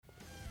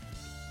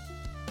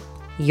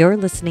You're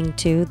listening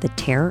to the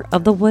Terror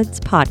of the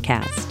Woods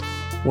podcast,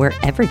 where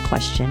every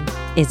question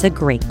is a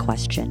great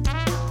question.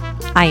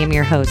 I am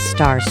your host,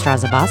 Star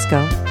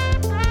Strazabasco.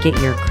 Get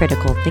your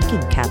critical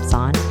thinking caps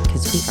on,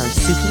 because we are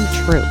seeking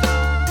truth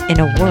in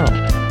a world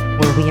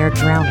where we are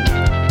drowning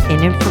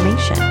in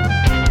information,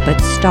 but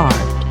starved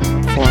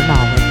for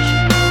knowledge.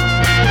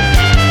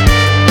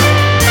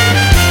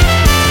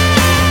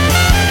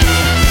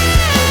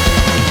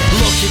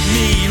 Look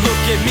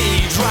at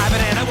me,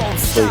 driving and I won't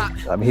stop.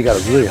 I mean, he got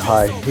a really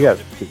high. He got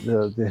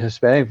the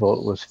Hispanic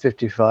vote was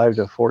 55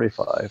 to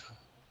 45.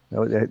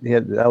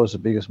 That was the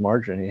biggest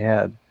margin he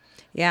had.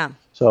 Yeah.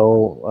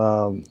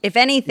 So, if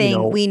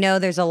anything, we know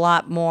there's a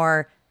lot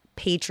more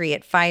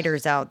patriot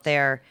fighters out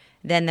there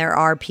than there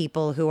are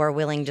people who are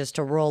willing just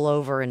to roll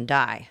over and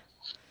die.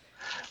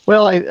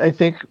 Well, I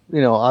think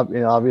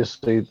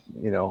obviously,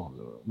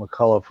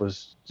 McAuliffe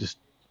was just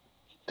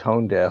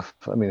tone deaf.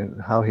 I mean,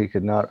 how he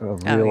could not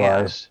have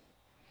realized.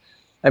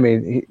 I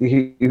mean,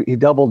 he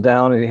doubled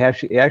down, and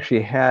he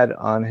actually had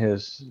on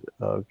his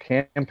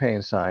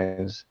campaign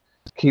signs,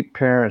 "Keep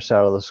parents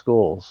out of the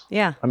schools."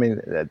 Yeah. I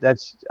mean,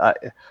 that's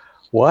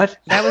what?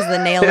 That was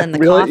the nail in the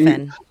Really?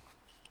 coffin.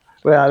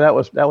 Well, that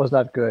was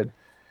not good.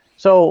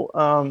 So,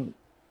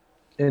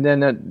 and then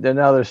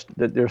now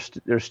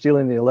they're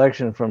stealing the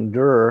election from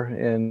Durr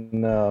in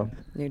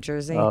New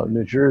Jersey.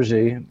 New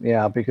Jersey,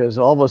 yeah, because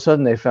all of a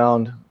sudden we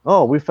found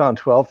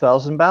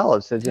 12,000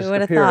 ballots that just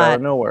appeared out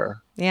of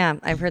nowhere. Yeah,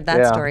 I've heard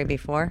that story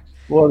before.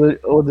 Well, the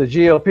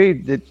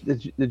GOP,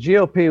 the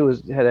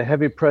GOP had a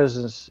heavy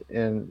presence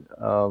in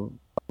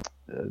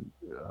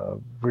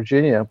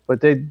Virginia,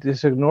 but they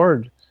just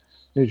ignored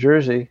New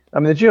Jersey. I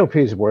mean, the GOP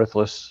is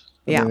worthless.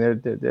 Yeah. I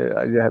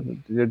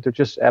mean, they're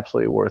just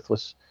absolutely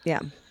worthless. Yeah.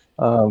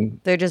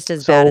 They're just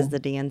as bad as the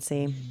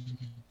DNC.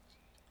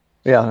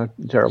 Yeah,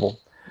 terrible.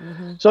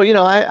 Mm-hmm. So,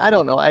 I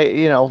don't know.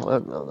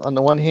 On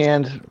the one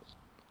hand,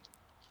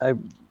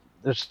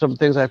 there's some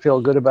things I feel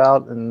good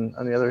about, and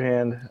on the other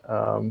hand,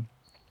 I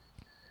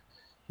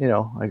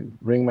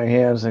wring my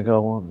hands and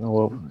go,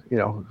 well,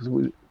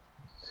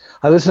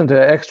 I listen to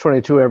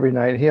X22 every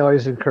night. He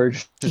always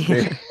encourages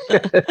me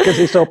because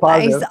he's so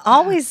positive. He's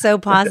always so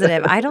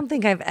positive. I don't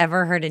think I've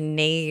ever heard a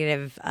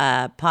negative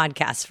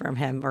podcast from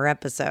him or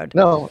episode.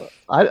 No,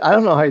 I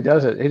don't know how he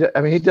does it.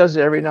 He does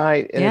it every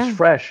night, and it's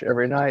fresh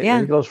every night. Yeah.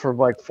 And he goes for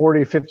like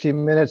 40,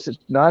 15 minutes. It's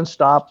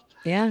nonstop.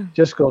 Yeah.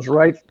 Just goes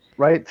right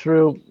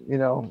through,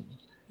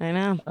 I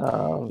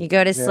know. You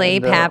go to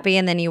sleep happy,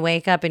 and then you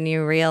wake up and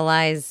you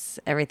realize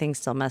everything's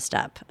still messed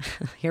up.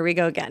 Here we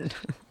go again.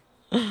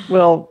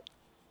 Well,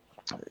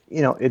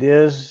 it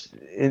is,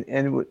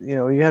 and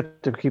you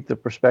have to keep the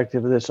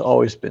perspective that it's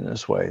always been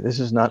this way. This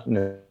is not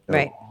new.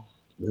 Right.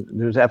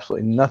 There's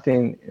absolutely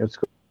nothing that's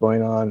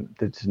going on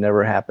that's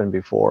never happened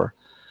before.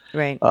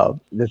 Right.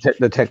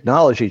 The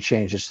technology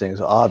changes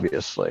things,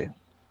 obviously.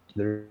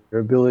 Their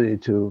ability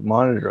to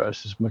monitor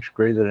us is much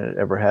greater than it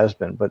ever has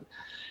been. But,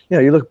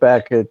 you look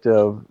back at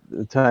the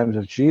times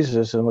of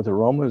Jesus and what the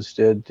Romans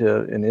did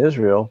in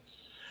Israel.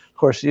 Of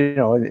course,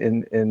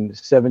 in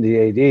 70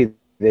 AD,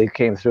 they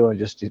came through and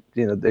just,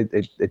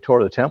 they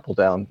tore the temple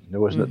down. There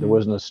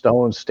wasn't a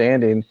stone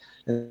standing,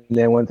 and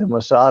they went to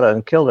Masada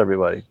and killed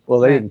everybody. Well,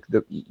 they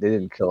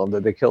didn't kill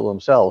them; they killed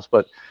themselves.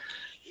 But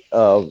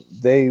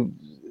they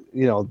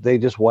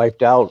just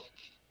wiped out,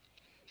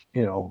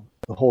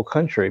 the whole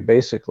country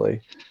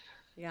basically.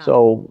 Yeah.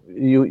 So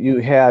you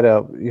had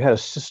a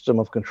system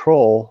of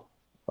control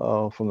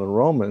from the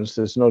Romans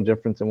that's no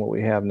different than what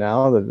we have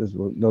now. That is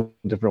no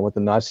different than what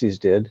the Nazis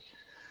did.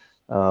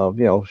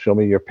 Show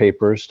me your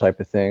papers type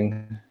of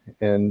thing.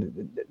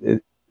 And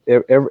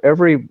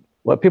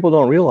what people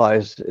don't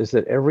realize is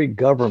that every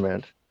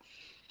government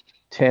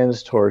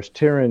tends towards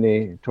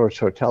tyranny, towards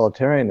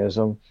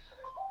totalitarianism,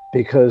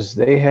 because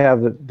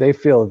they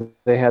feel that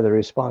they have the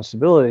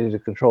responsibility to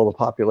control the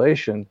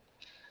population.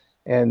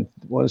 And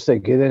once they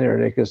get in there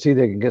and they can see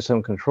they can get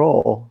some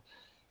control,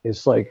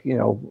 it's like,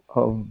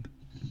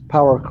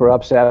 power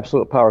corrupts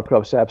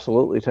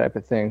absolutely type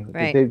of thing.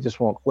 Right. They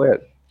just won't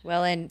quit.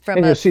 Well, and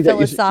from a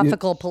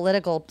philosophical,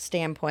 political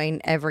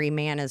standpoint, every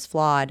man is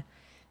flawed.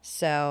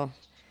 So,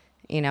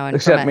 and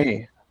except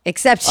me.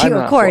 Except you,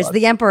 of course. Flawed.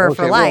 The emperor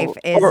for life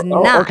is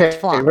not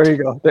flawed. There you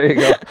go.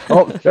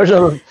 Oh, there's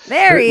another.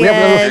 There he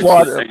is.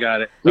 I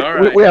got it. All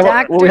right. We have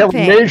a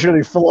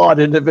majorly flawed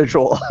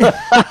individual.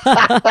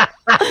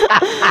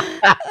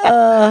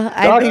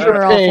 I think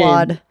we're all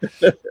flawed.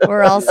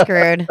 We're all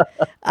screwed.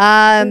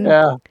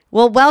 Yeah.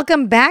 Well,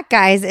 welcome back,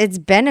 guys. It's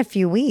been a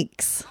few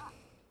weeks.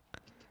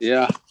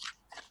 Yeah.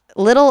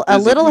 A little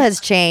has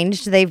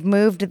changed. They've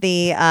moved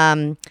the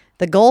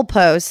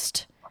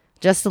goalpost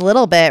just a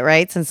little bit,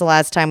 right, since the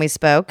last time we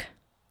spoke.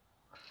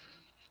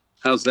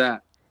 How's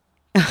that?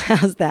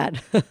 How's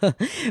that?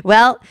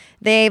 Well,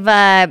 they've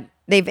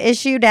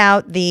issued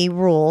out the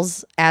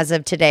rules as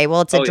of today.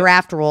 Well, it's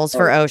draft rules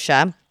for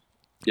OSHA.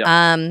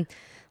 Yep.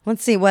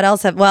 Let's see what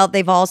else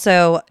they've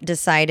also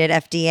decided,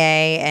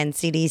 FDA and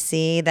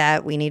CDC,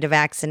 that we need to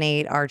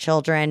vaccinate our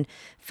children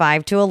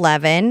 5 to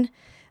 11.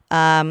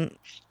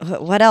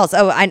 What else?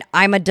 Oh,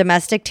 I'm a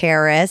domestic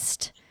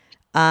terrorist.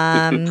 So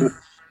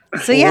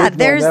yeah, we've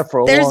known that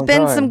for a there's long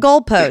been time. some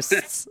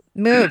goalposts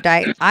moved.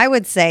 I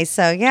would say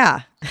so.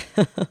 Yeah.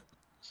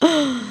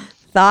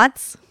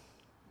 Thoughts?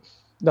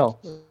 No,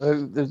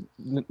 there's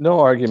no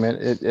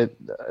argument.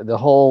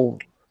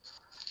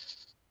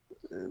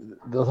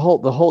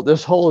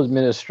 This whole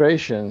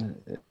administration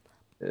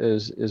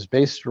is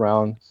based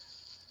around.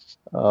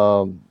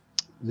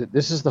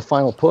 This is the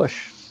final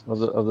push of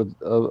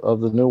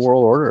the New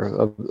World Order,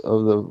 of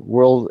the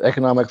World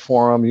Economic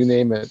Forum, you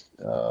name it,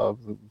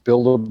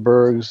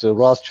 Bilderbergs, the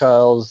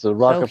Rothschilds, the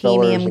Rockefellers,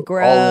 Bohemian all this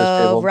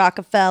Grove, table.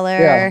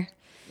 Rockefeller.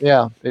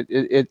 Yeah.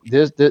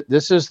 This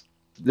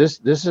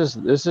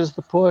is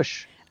the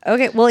push.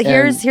 Okay, well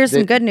here's And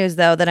some good news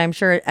though that I'm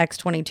sure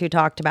X22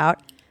 talked about.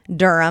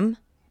 Durham,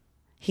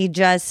 he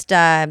just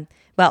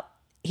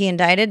he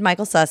indicted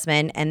Michael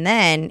Sussman, and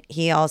then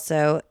he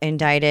also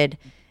indicted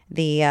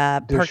the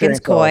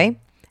Perkins Coie,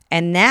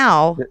 and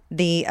now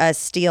the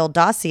Steele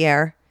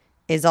dossier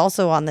is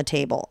also on the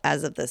table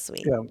as of this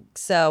week. Yeah.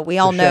 So we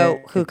all know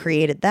who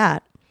created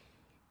that.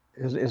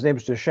 His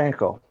name's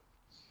Dushenko.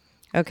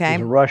 Okay.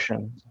 He's a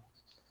Russian.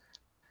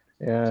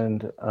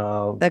 And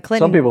The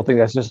Clinton, some people think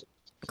that's just.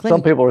 Clinton.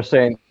 Some people are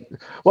saying,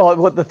 well,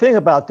 what the thing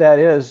about that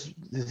is,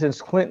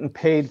 since Clinton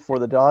paid for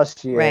the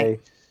dossier, Right.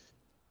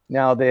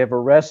 now they have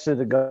arrested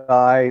a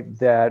guy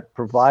that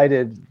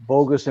provided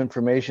bogus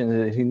information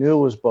that he knew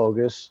was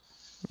bogus,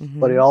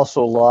 but he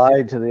also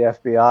lied to the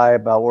FBI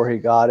about where he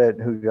got it.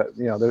 Who got,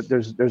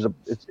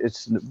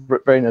 it's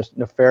very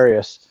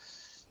nefarious.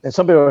 And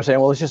some people are saying,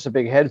 well, it's just a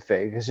big head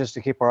fake. It's just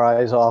to keep our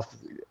eyes off.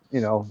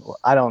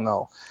 I don't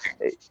know.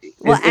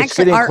 Well, It's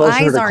actually, getting our closer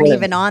eyes to aren't Clinton.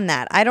 even on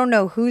that. I don't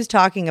know who's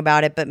talking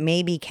about it, but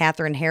maybe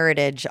Catherine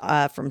Heritage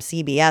from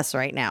CBS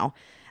right now.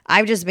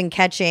 I've just been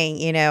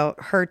catching,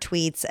 her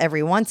tweets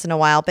every once in a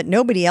while, but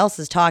nobody else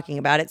is talking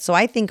about it. So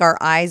I think our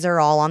eyes are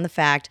all on the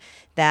fact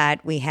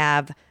that we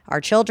have our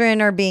children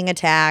are being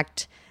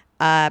attacked,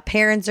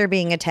 parents are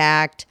being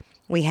attacked.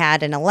 We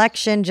had an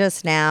election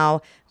just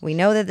now. We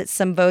know that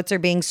some votes are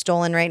being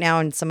stolen right now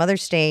in some other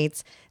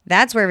states.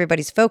 That's where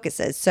everybody's focus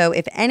is. So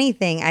if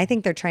anything, I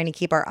think they're trying to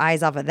keep our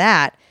eyes off of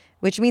that,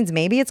 which means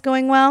maybe it's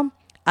going well.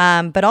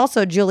 But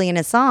also Julian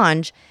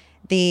Assange,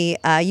 the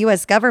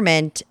U.S.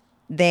 government,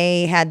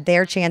 they had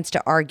their chance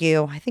to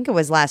argue, I think it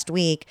was last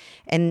week.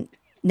 And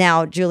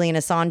now Julian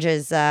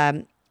Assange's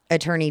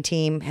attorney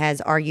team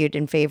has argued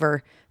in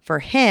favor for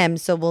him.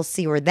 So we'll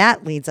see where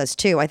that leads us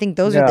to. I think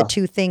those are the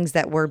two things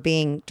that we're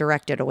being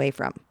directed away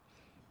from.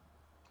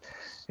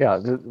 Yeah,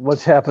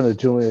 what's happened to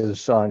Julian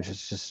Assange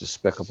is just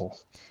despicable.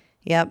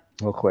 Yep.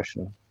 No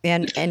question.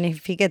 And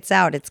if he gets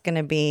out, it's going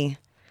to be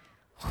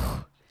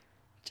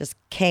just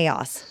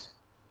chaos.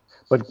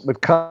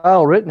 But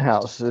Kyle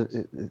Rittenhouse,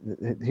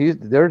 he's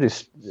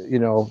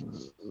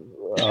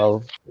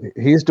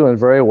doing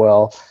very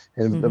well,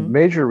 and the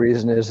major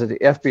reason is that the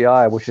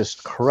FBI, which is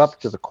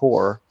corrupt to the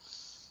core,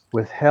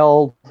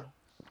 withheld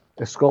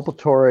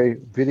exculpatory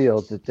video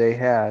that they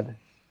had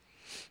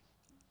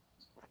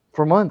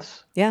for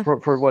months. Yeah.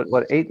 For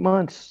what 8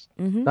 months,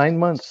 9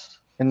 months.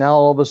 And now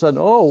all of a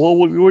sudden,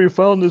 we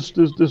found this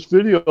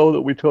video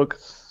that we took.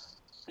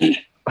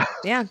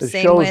 Yeah,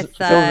 same with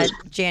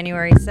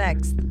January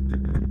 6th.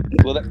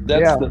 Well,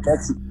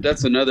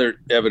 that's another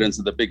evidence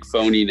of the big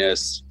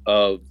phoniness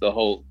of the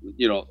whole.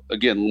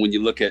 Again, when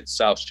you look at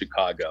South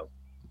Chicago,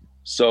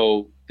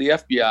 so the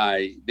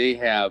FBI, they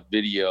have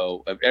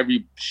video of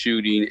every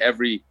shooting.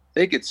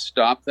 They could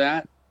stop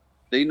that.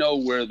 They know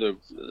where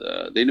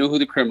they know who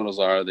the criminals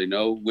are. They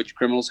know which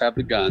criminals have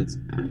the guns,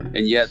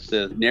 and yet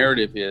the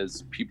narrative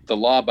is the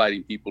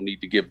law-abiding people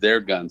need to give their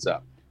guns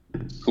up,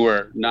 who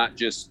are not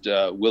just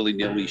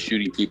willy-nilly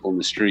shooting people in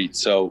the street.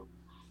 So,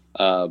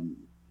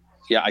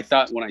 I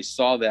thought when I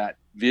saw that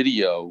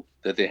video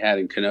that they had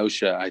in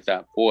Kenosha, I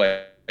thought,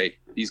 boy,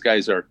 these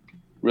guys are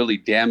really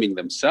damning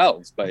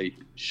themselves by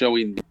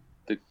showing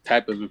the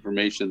type of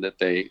information that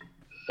they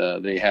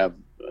have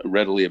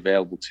readily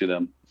available to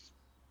them.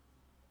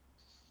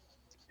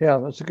 Yeah,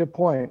 that's a good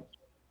point.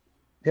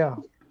 Yeah,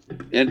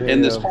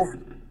 and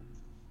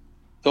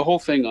the whole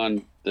thing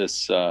on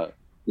this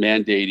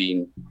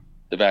mandating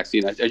the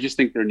vaccine, I just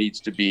think there needs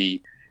to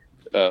be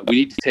we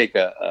need to take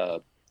a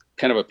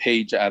kind of a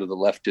page out of the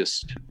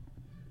leftist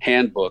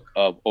handbook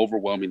of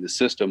overwhelming the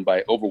system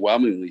by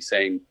overwhelmingly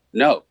saying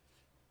no,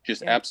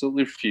 just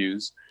absolutely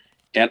refuse,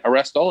 and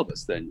arrest all of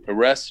us. Then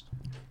arrest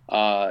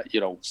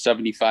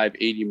 75,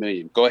 80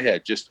 million. Go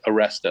ahead, just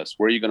arrest us.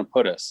 Where are you going to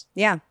put us?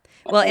 Yeah.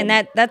 Well,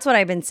 and that's what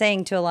I've been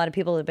saying to a lot of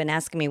people who've been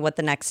asking me what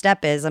the next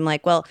step is. I'm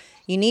like, well,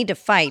 you need to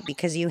fight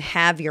because you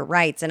have your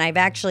rights. And I've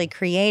actually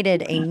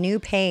created a new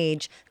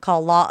page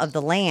called Law of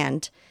the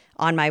Land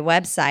on my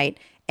website.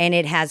 And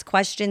it has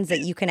questions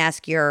that you can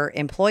ask your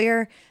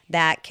employer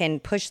that can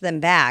push them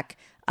back.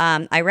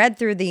 I read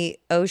through the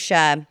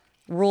OSHA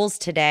rules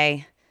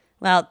today.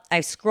 Well,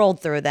 I scrolled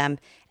through them.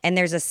 And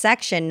there's a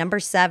section, number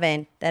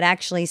 7, that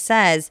actually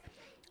says,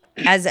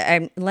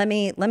 let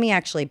me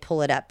actually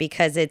pull it up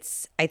because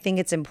I think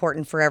it's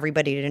important for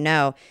everybody to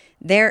know.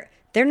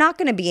 they're not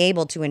going to be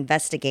able to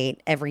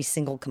investigate every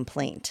single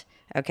complaint.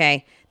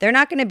 Okay. They're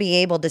not going to be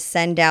able to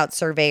send out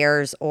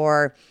surveyors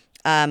or,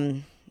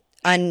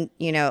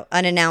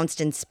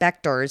 unannounced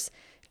inspectors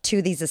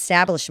to these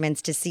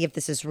establishments to see if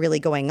this is really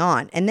going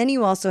on. And then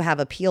you also have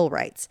appeal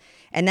rights,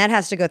 and that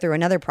has to go through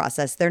another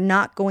process. They're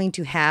not going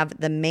to have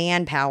the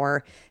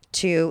manpower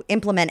to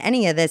implement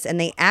any of this. And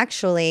they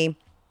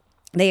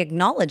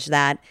acknowledge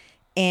that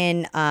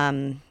in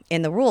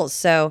the rules.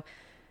 So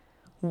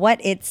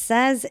what it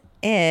says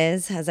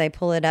is, as I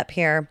pull it up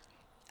here,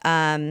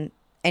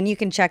 and you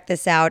can check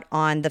this out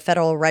on the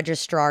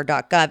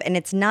federalregistrar.gov, and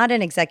it's not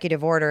an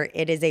executive order.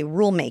 It is a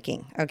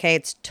rulemaking. Okay.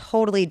 It's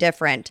totally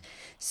different.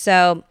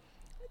 So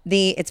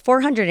it's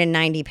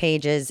 490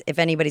 pages if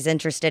anybody's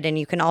interested. And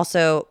you can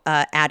also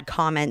add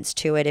comments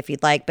to it if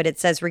you'd like, but it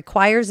says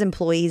requires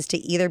employees to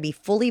either be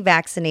fully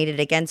vaccinated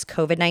against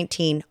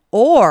COVID-19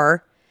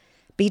 or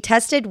be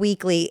tested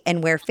weekly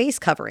and wear face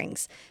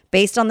coverings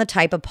based on the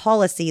type of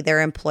policy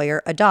their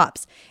employer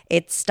adopts.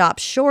 It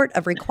stops short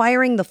of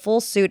requiring the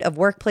full suite of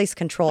workplace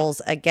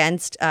controls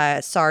against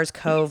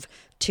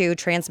SARS-CoV-2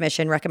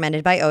 transmission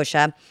recommended by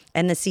OSHA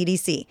and the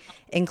CDC,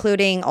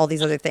 including all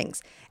these other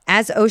things.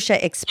 As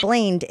OSHA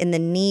explained in the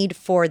need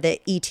for the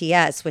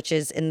ETS, which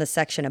is in the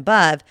section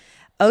above,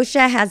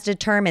 OSHA has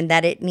determined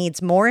that it needs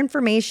more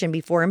information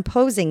before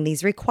imposing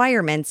these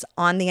requirements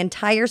on the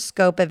entire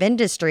scope of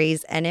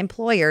industries and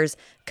employers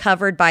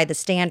covered by the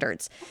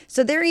standards.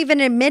 So they're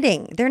even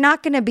admitting they're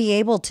not going to be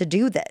able to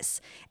do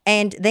this.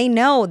 And they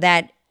know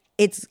that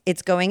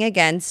it's going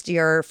against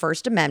your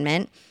First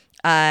Amendment,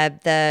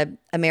 the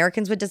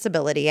Americans with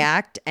Disability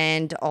Act,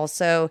 and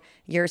also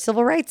your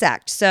Civil Rights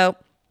Act. So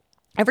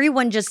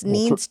everyone just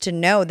needs to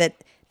know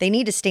that they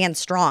need to stand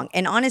strong.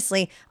 And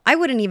honestly, I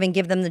wouldn't even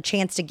give them the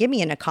chance to give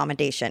me an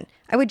accommodation.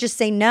 I would just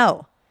say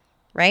no,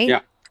 right?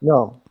 Yeah.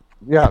 No.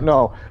 Yeah.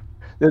 No.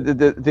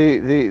 The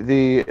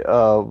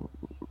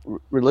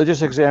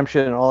religious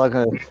exemption and all that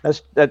kind of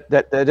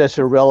that's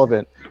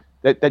irrelevant.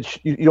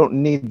 You don't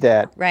need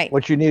that. Right.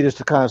 What you need is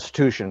the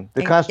Constitution.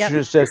 The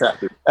Constitution says.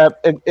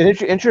 And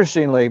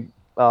interestingly,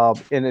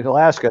 in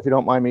Alaska, if you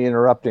don't mind me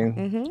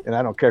interrupting, and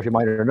I don't care if you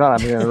mind it or not,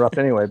 I'm going to interrupt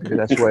anyway because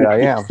that's the way I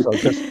am. So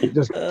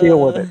just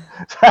deal with it.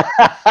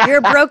 You're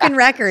a broken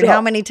record. How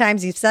many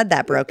times you've said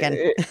that, broken?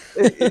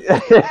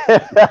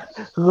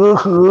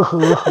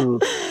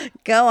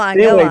 Go on.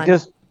 Anyway,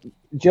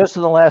 just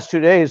in the last 2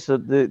 days,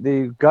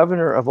 the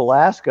governor of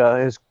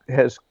Alaska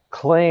has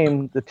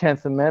claimed the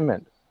 10th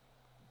Amendment.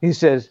 He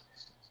says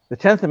the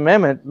 10th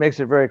Amendment makes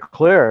it very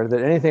clear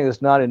that anything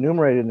that's not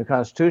enumerated in the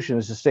Constitution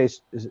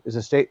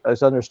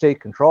is under state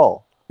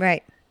control.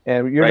 Right.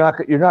 And you're not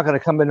going to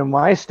come into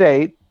my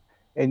state,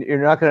 and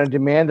you're not going to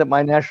demand that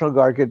my National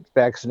Guard get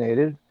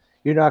vaccinated.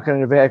 You're not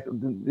going to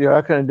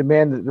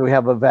demand that we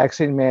have a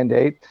vaccine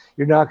mandate.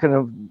 You're not going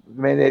to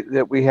mandate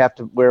that we have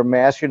to wear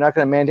masks. You're not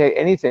going to mandate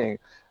anything.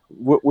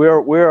 We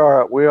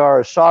are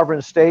a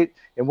sovereign state,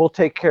 and we'll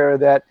take care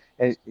of that.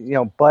 And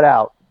butt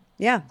out.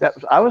 Yeah.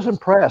 I was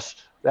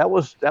impressed. He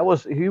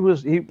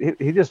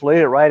just laid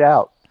it right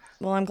out.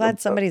 Well, I'm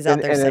glad somebody's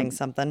out there saying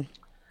something.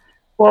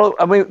 Well,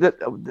 I mean,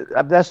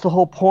 that's the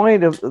whole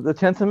point of the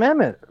 10th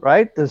Amendment,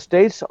 right? The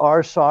states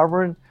are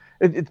sovereign.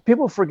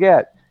 People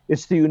forget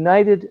it's the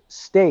United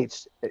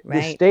States.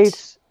 Right. The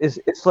states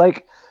it's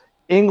like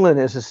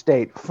England is a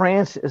state,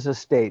 France is a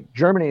state,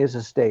 Germany is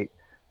a state.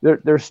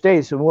 They're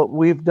states, and what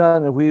we've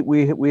done is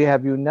we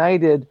have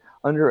united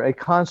under a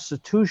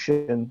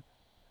constitution.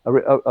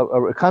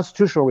 A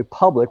constitutional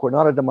republic. We're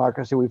not a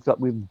democracy. We've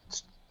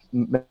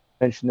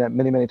mentioned that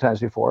many times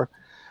before.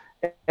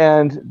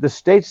 And the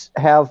states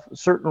have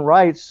certain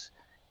rights,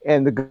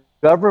 and the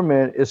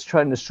government is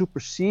trying to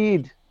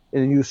supersede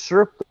and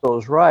usurp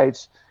those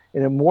rights.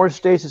 And in more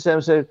states, it's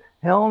said,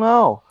 "Hell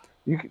no!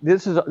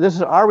 This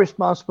is our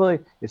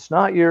responsibility. It's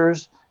not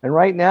yours." And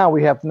right now,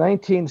 we have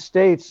 19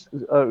 states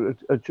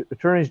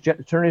attorneys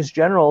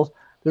generals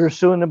that are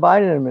suing the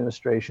Biden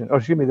administration,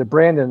 the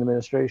Brandon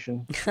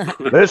administration.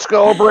 Let's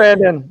go,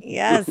 Brandon.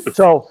 Yes.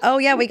 So. Oh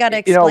yeah, we got to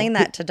explain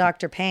that to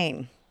Dr.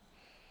 Payne.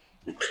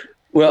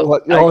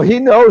 Well, he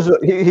knows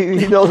it.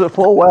 He knows it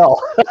full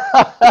well.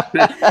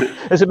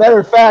 As a matter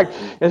of fact,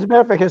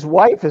 his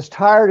wife is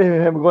tired of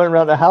him going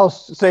around the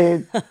house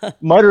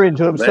muttering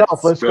to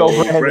himself, "Let's go,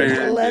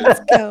 Brandon. Let's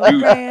go,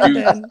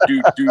 Brandon."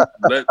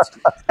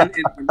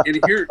 And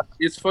here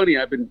it's funny.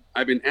 I've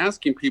been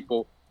asking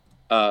people.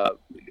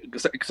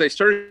 Because I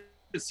started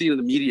seeing in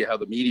the media how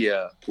the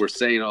media were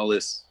saying all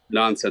this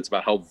nonsense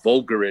about how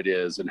vulgar it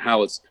is and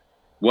how it's,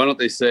 why don't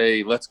they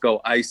say, "Let's go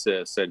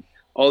ISIS," and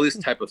all this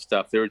type of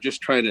stuff. They were just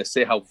trying to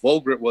say how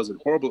vulgar it was and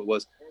horrible it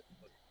was.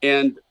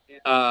 And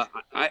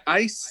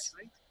I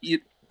see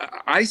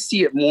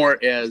it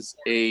more as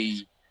a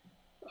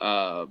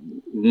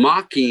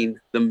mocking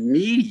the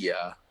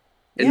media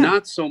and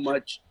not so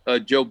much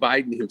Joe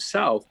Biden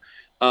himself.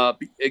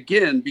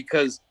 Again,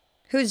 because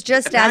who's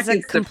just as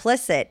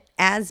complicit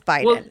as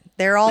Biden. Well,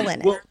 they're all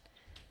in it.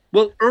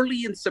 Well,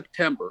 early in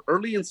September,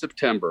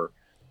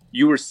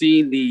 you were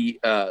seeing the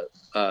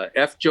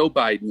F. Joe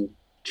Biden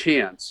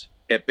chants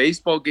at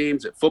baseball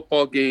games, at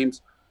football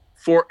games,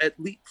 for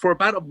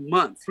about a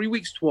month, 3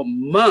 weeks to a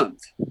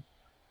month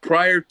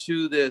prior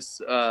to this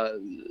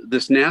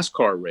this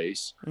NASCAR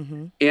race.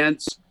 Mm-hmm.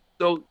 And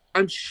so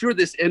I'm sure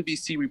this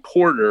NBC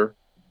reporter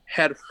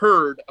had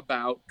heard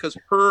about, because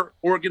her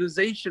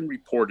organization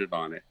reported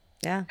on it,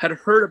 had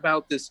heard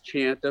about this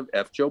chant of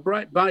F. Joe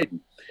Biden.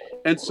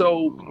 And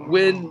so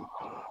when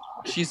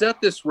she's at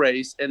this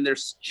race and they're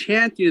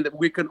chanting that,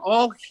 we can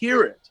all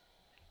hear it.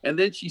 And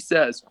then she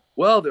says,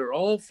 well, they're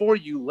all for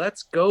you.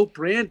 Let's go,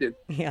 Brandon.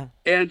 Yeah.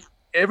 And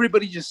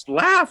everybody just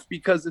laughed,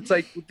 because it's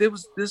like,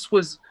 this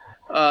was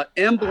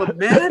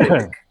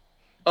emblematic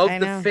of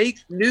the fake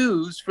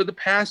news for the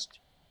past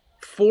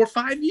 4 or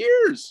 5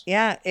 years.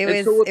 Yeah,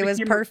 it was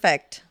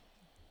perfect.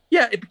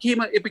 It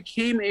became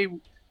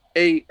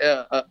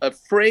a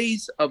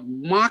phrase of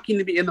mocking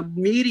the media, and the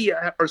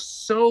media are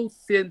so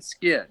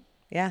thin-skinned.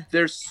 Yeah,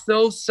 they're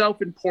so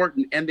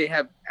self-important, and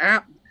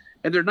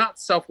and they're not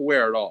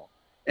self-aware at all.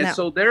 And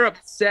so they're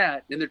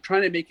upset, and they're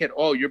trying to make it,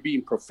 oh, you're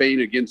being profane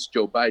against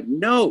Joe Biden.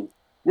 No,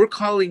 we're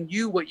calling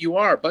you what you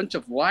are, a bunch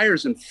of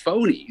liars and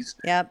phonies.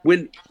 Yep.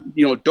 When,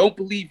 don't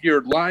believe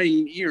your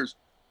lying ears.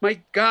 My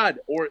God.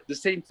 Or the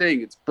same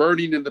thing, it's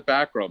burning in the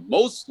background,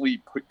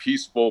 mostly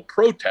peaceful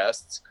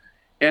protests.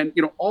 And,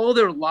 all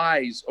their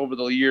lies over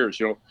the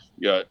years,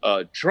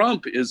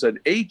 Trump is an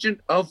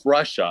agent of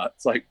Russia.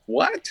 It's like,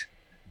 what?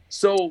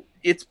 So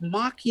it's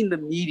mocking the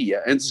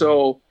media. And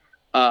so,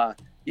 and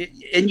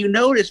you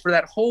notice for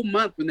that whole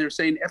month when they're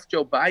saying F.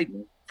 Joe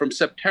Biden, from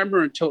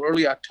September until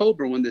early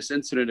October when this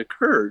incident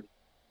occurred,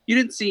 you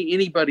didn't see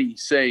anybody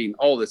saying,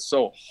 oh, that's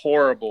so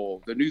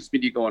horrible. The news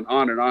media going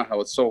on and on how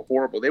it's so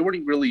horrible. They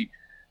weren't really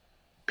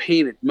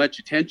paying much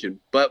attention.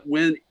 But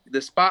when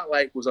the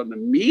spotlight was on the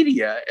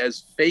media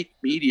as fake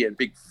media and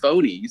big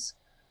phonies,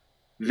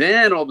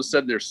 then all of a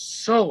sudden they're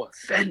so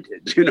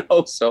offended,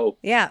 so.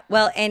 Yeah.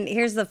 Well, and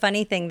here's the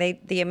funny thing.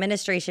 The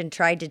administration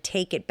tried to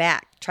take it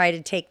back, tried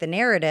to take the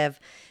narrative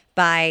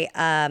by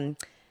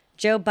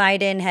Joe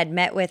Biden had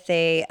met with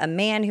a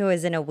man who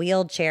was in a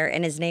wheelchair,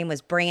 and his name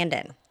was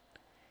Brandon.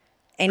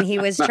 And he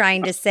was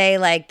trying to say,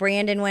 like,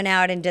 Brandon went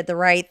out and did the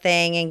right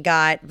thing and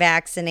got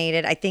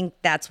vaccinated. I think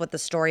that's what the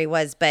story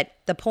was. But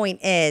the point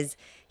is,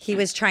 he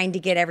was trying to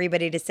get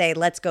everybody to say,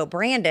 let's go,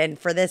 Brandon,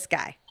 for this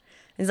guy.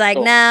 He's like,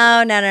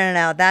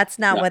 no. That's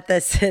not what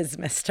this is,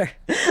 mister.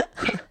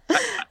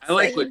 I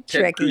like what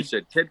Ted Cruz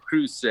said. Ted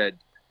Cruz said,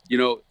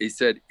 he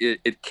said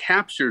it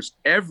captures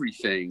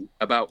everything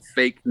about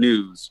fake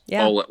news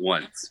all at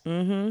once.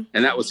 Mm-hmm.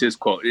 And that was his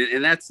quote.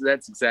 And that's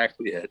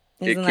exactly it.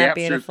 Isn't it that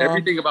captures beautiful?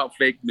 Everything about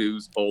fake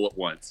news all at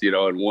once, in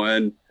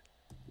one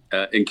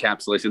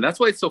encapsulation. That's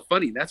why it's so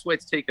funny. That's why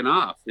it's taken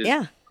off.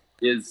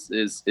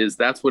 Is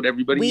that's what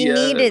everybody we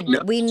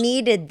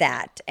needed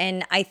that.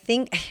 And I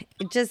think,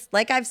 just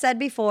like I've said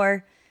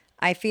before,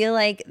 I feel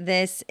like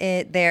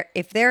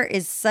if there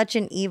is such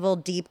an evil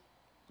deep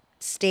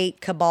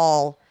state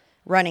cabal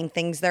running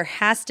things, there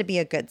has to be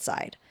a good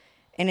side.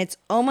 And it's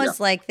almost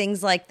like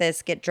things like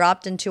this get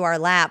dropped into our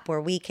lap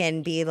where we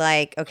can be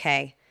like,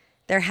 okay,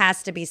 there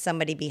has to be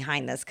somebody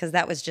behind this, because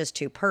that was just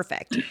too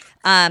perfect.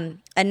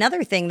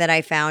 Another thing that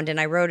I found, and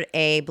I wrote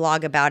a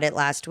blog about it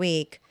last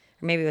week,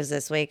 or maybe it was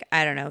this week,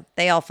 I don't know,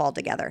 they all fall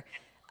together.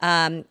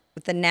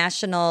 With the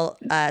National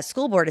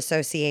School Board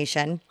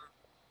Association,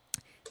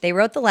 they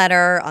wrote the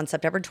letter on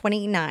September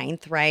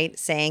 29th, right,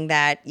 saying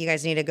that you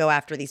guys need to go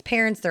after these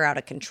parents. They're out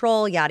of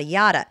control, yada,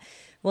 yada.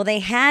 Well, they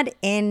had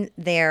in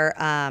their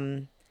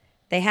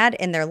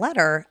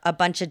letter a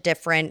bunch of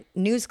different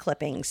news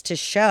clippings to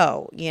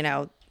show,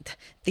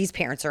 these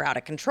parents are out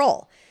of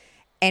control.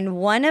 And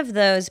one of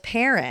those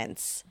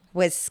parents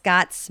was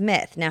Scott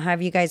Smith. Now,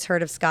 have you guys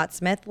heard of Scott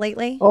Smith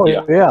lately? Oh,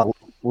 yeah.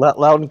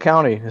 Loudoun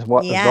County. His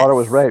daughter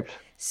was raped.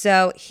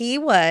 So he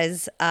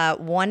was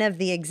one of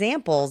the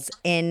examples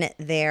in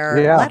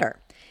their letter.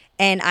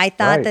 And I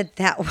thought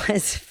that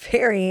was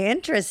very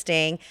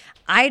interesting.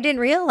 I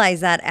didn't realize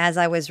that as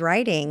I was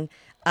writing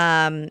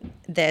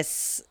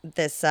this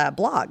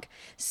blog.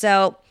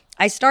 So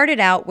I started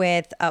out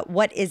with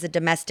what is a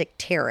domestic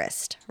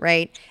terrorist,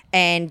 right?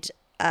 And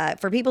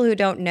for people who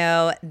don't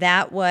know,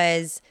 that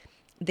was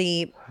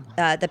the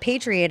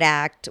Patriot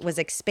Act was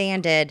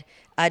expanded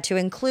to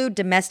include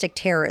domestic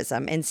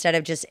terrorism instead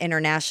of just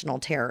international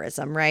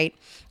terrorism, right?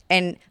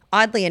 And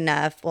oddly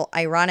enough,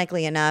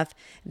 ironically enough,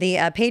 the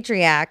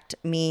Patriot Act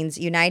means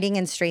uniting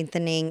and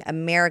strengthening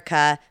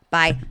America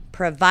by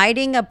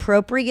providing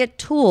appropriate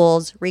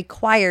tools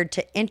required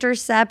to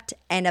intercept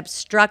and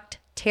obstruct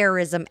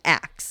terrorism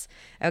acts.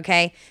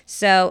 Okay,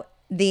 so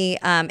the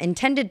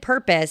intended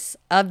purpose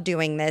of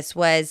doing this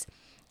was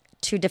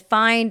to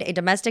define a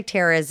domestic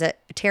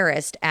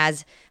terrorist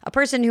as a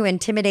person who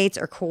intimidates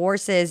or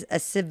coerces a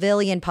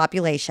civilian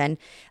population,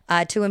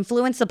 to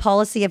influence the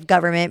policy of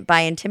government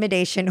by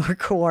intimidation or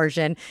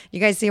coercion.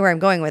 You guys see where I'm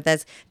going with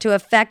this. To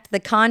affect the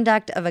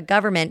conduct of a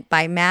government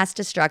by mass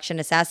destruction,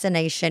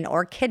 assassination,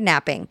 or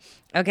kidnapping.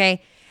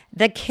 Okay,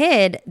 the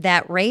kid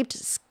that raped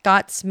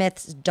Scott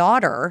Smith's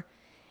daughter,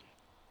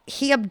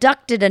 he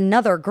abducted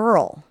another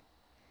girl.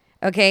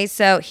 Okay,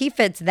 so he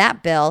fits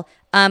that bill.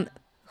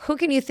 Who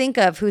can you think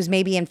of who's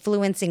maybe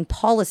influencing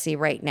policy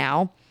right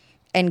now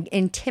and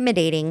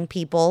intimidating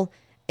people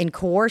and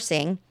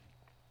coercing?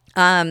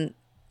 I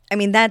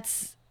mean,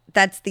 that's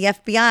the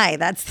FBI,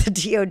 that's the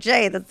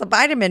DOJ, that's the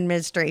Biden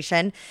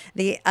administration,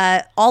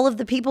 all of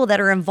the people that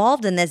are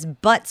involved in this,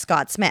 but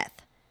Scott Smith.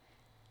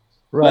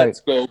 Right.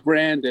 Let's go,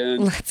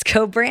 Brandon. Let's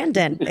go,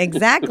 Brandon.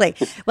 Exactly.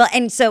 Well,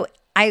 and so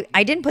I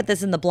didn't put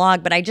this in the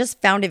blog, but I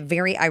just found it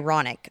very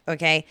ironic.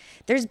 Okay.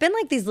 There's been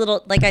like these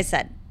little, like I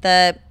said,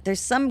 there's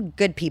some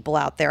good people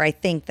out there, I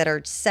think, that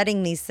are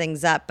setting these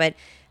things up. But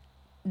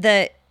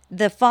the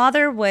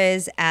father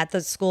was at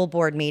the school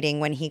board meeting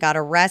when he got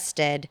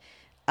arrested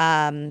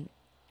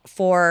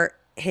for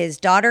his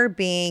daughter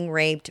being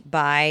raped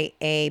by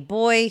a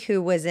boy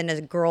who was in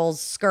a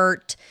girl's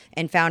skirt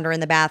and found her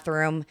in the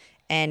bathroom.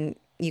 And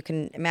you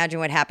can imagine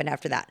what happened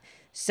after that.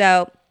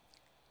 So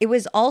it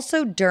was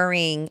also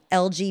during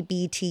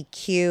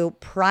LGBTQ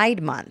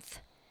Pride Month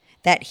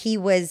that he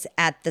was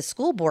at the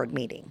school board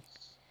meeting.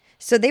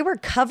 So they were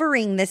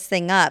covering this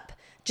thing up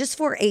just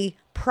for a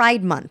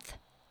Pride Month.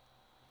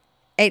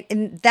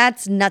 And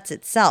that's nuts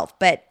itself.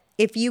 But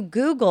if you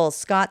Google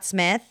Scott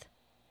Smith,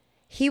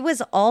 he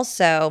was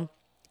also,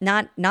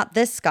 not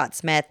this Scott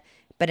Smith,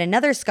 but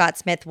another Scott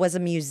Smith was a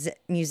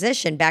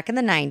musician back in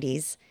the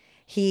 90s.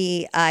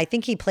 I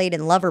think he played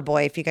in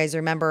Loverboy, if you guys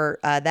remember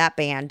that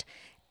band.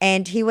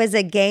 And he was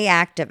a gay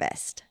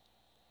activist.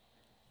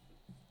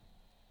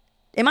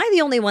 Am I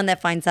the only one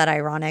that finds that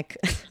ironic?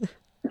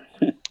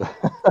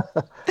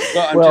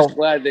 Well,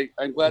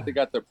 I'm glad they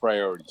got their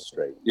priorities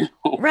straight. You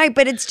know? Right,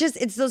 but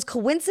it's those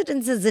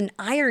coincidences and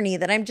irony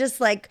that I'm just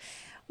like,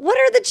 what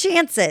are the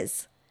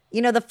chances?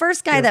 You know, the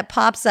first guy that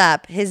pops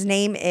up, his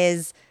name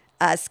is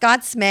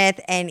Scott Smith,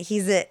 and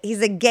he's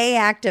a gay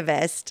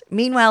activist.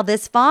 Meanwhile,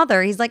 this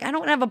father, he's like, I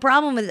don't have a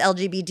problem with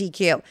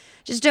LGBTQ.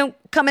 Just don't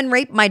come and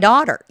rape my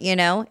daughter, you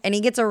know? And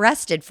he gets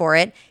arrested for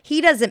it. He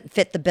doesn't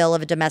fit the bill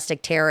of a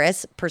domestic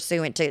terrorist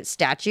pursuant to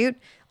statute.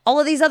 All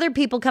of these other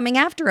people coming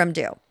after him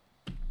do.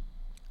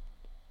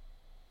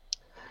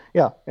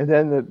 Yeah, and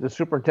then the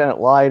superintendent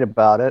lied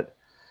about it.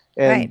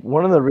 And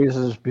one of the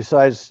reasons,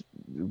 besides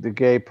the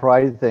gay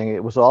pride thing,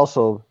 it was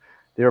also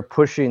they're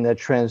pushing that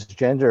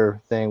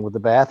transgender thing with the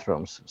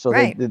bathrooms. So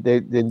they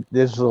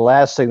this is the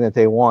last thing that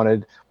they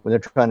wanted when they're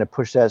trying to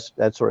push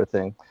that sort of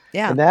thing.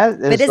 Yeah. And that is,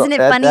 but isn't it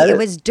funny? It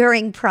was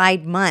during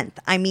Pride Month.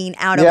 I mean,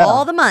 out of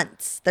all the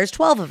months, there's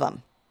 12 of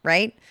them,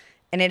 right?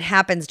 And it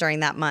happens during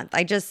that month.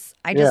 I just,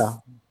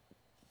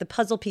 the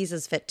puzzle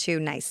pieces fit too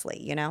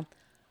nicely, you know?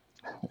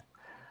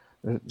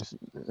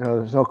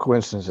 There's no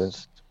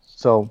coincidences.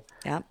 So,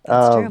 yeah,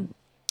 that's true.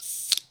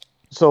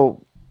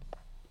 So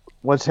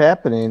what's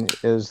happening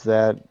is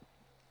that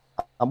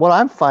what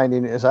I'm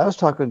finding is I was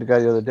talking to a guy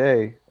the other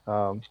day.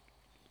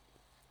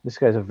 This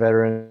guy's a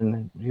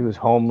veteran. He was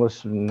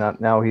homeless, and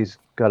now he's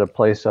got a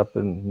place up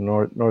in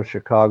North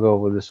Chicago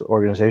with this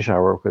organization I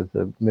work with,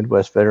 the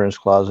Midwest Veterans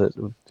Closet.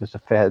 It's a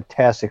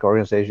fantastic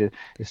organization.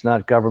 It's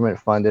not government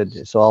funded.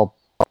 It's all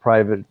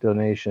private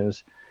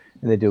donations,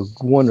 and they do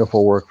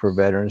wonderful work for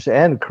veterans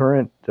and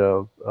current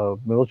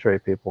military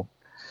people.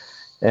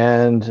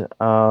 And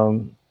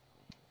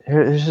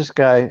here's this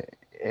guy,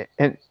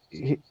 and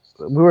we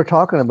were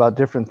talking about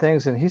different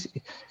things, and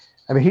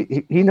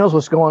he knows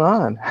what's going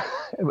on.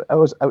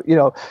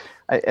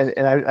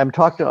 I'm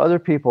talking to other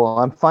people.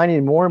 I'm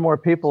finding more and more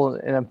people,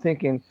 and I'm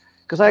thinking,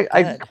 because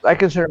I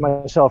consider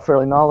myself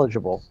fairly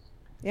knowledgeable.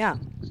 Yeah.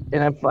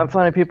 And I'm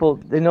finding people,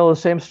 they know the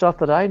same stuff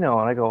that I know,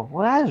 and I go,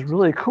 well, that is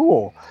really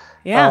cool.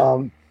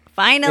 Yeah.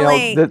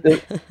 Finally.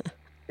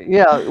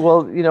 Yeah.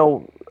 Well,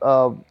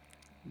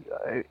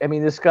 I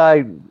mean, this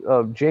guy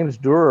James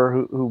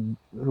Durer,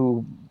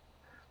 who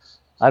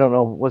I don't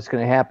know what's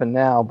going to happen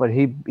now, but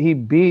he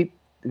beat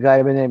the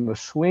guy by the name of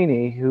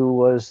Sweeney, who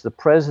was the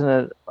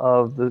president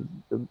of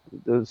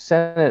the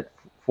Senate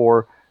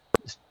for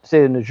the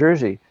state of New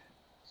Jersey.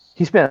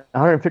 He spent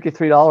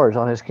 $153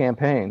 on his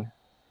campaign,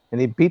 and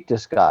he beat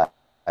this guy.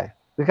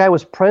 The guy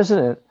was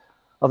president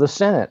of the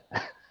Senate,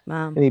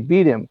 and he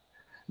beat him.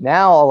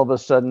 Now, all of a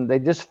sudden, they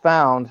just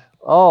found,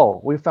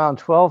 we found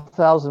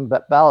 12,000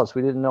 ballots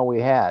we didn't know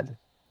we had.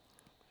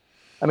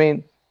 I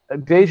mean,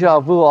 deja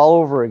vu all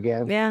over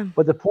again. Yeah.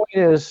 But the point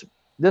is,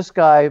 this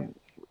guy,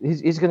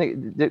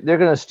 they're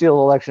going to steal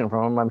the election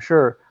from him, I'm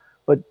sure.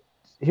 But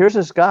here's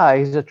this guy.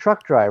 He's a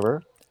truck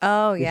driver.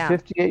 Oh, yeah.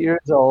 He's 58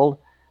 years old.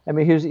 I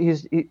mean,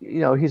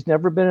 he's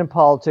never been in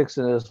politics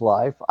in his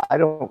life.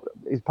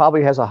 He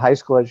probably has a high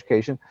school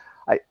education.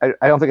 I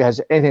don't think it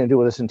has anything to do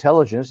with his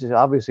intelligence. He's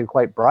obviously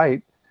quite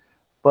bright.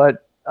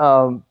 But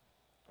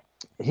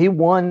he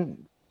won.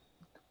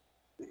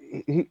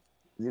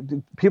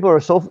 People are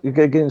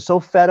getting so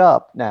fed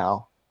up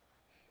now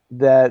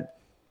that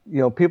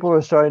people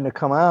are starting to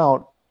come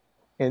out,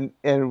 and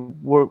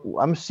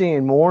I'm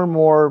seeing more and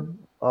more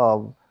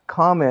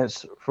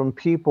comments from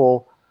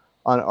people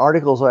on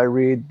articles I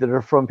read that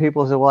are from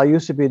people who say, "Well, I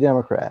used to be a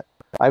Democrat.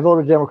 I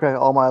voted Democrat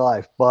all my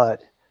life,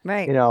 but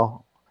I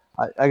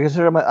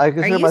consider myself."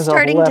 Are you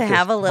starting to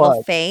have a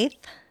little faith?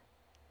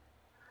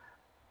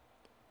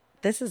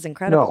 This is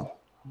incredible.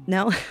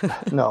 No?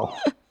 No.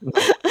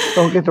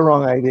 Don't get the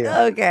wrong idea.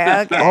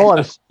 Okay.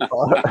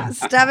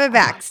 Step it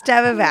back.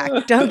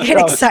 Don't get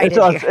excited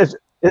here.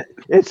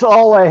 It's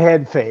all a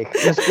head fake.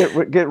 Just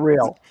get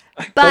real.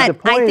 But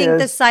I think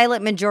the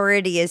silent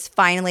majority is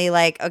finally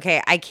like,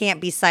 okay, I can't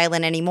be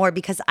silent anymore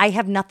because I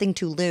have nothing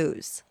to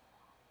lose.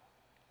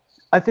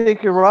 I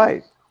think you're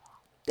right.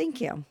 Thank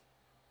you.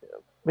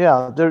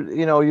 Yeah,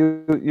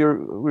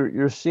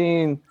 you're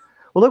seeing.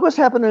 Well, look what's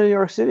happened in New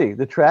York City.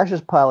 The trash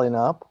is piling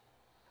up.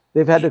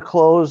 They've had to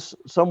close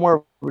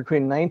somewhere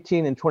between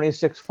 19 and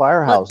 26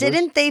 firehouses.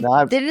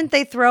 Well, didn't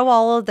they throw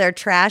all of their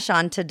trash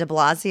onto De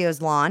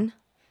Blasio's lawn?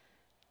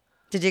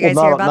 Did you guys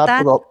hear about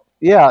that?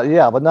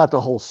 Yeah, but not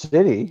the whole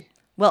city.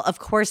 Well, of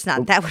course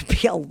not. That would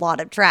be a lot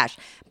of trash.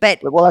 But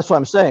well, that's what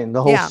I'm saying.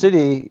 The whole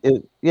city.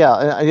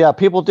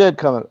 People did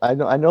come.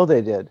 I know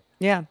they did.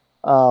 Yeah.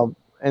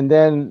 And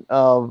then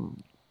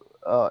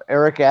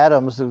Eric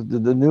Adams,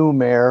 the new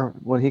mayor,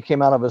 when he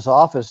came out of his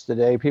office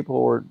today,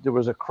 there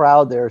was a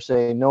crowd there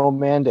saying no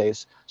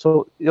mandates.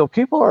 So,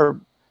 people are,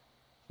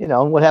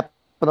 what happened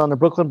on the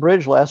Brooklyn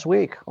Bridge last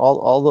week,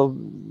 all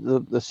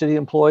the city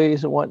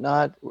employees and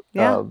whatnot,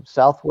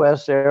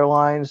 Southwest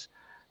Airlines,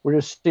 we're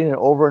just seeing it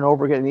over and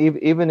over again.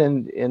 Even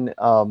in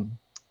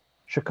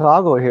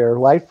Chicago here,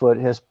 Lightfoot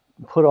has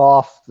put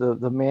off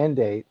the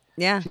mandate.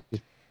 Yeah.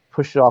 She's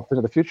pushed it off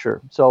into the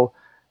future. So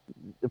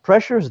the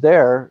pressure is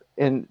there,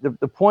 and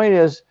the point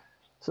is,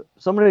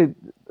 some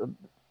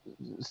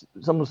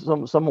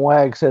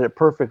wag said it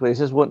perfectly. He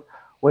says when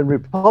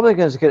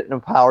Republicans get in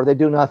power, they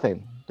do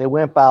nothing. They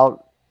wimp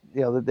out.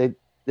 They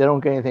don't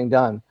get anything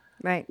done.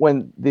 Right.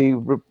 When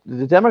the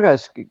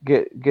Democrats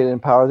get in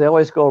power, they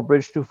always go a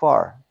bridge too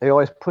far. They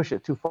always push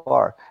it too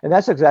far, and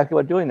that's exactly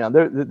what they're doing now.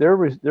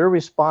 Their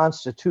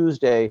response to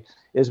Tuesday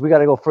is we got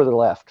to go further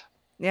left.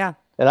 Yeah.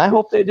 And I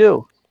hope they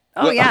do.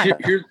 Oh yeah.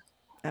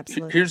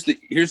 Absolutely.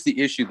 Here's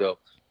the issue though.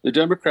 The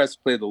Democrats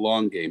play the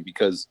long game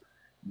because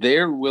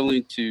they're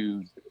willing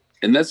to,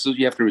 and that's what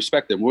you have to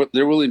respect them.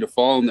 They're willing to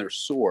fall on their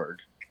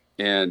sword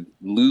and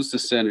lose the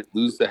Senate,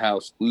 lose the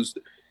House,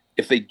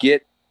 if they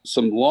get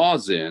some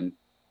laws in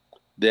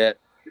that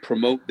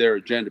promote their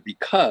agenda,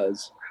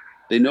 because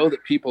they know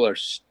that people are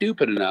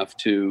stupid enough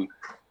to,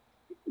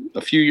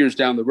 a few years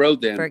down the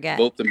road, then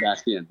vote them back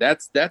in.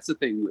 That's the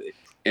thing,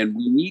 and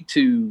we need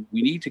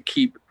to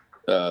keep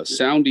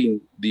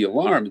sounding the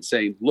alarm and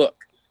saying, look,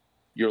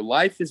 your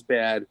life is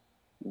bad.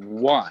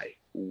 Why?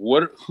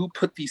 Who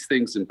put these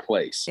things in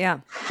place? Yeah.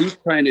 Who's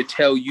trying to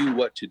tell you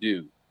what to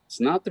do? It's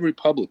not the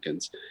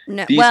Republicans.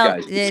 No, these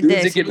guys. As soon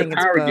as they get in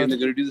power again, they're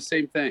going to do the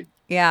same thing.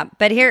 Yeah,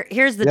 but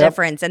here's the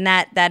difference, and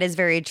that is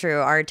very true.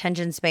 Our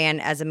attention span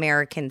as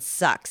Americans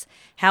sucks.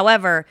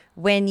 However,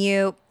 when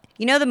the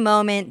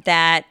moment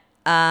that,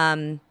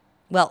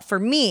 for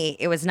me,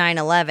 it was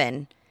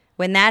 9/11.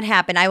 When that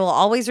happened, I will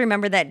always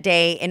remember that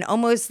day and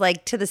almost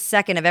like to the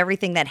second of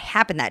everything that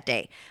happened that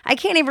day. I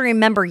can't even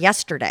remember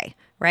yesterday,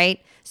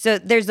 right? So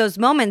there's those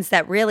moments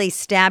that really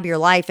stab your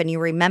life and you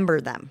remember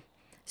them.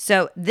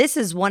 So this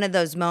is one of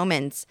those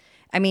moments.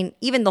 I mean,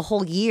 even the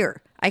whole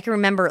year, I can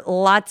remember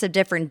lots of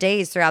different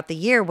days throughout the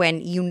year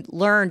when you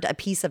learned a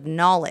piece of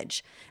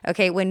knowledge.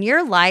 Okay, when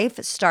your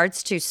life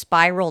starts to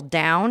spiral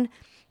down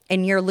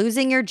and you're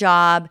losing your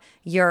job,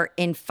 you're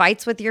in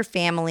fights with your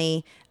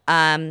family,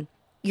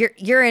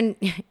 you're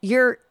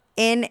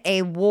in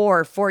a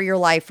war for your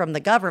life from the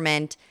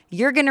government,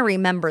 you're going to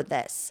remember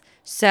this.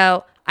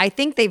 So I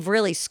think they've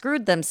really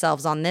screwed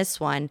themselves on this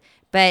one.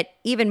 But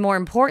even more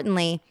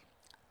importantly,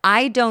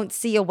 I don't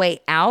see a way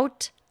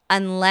out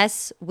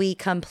unless we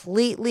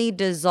completely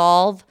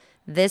dissolve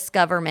this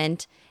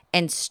government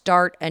and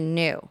start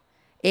anew.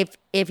 If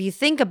you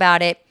think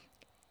about it,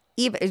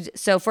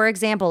 so for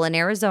example, in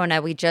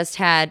Arizona, we just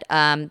had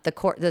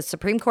the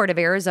Supreme Court of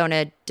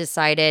Arizona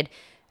decided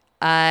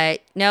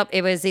nope,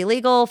 it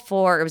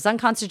was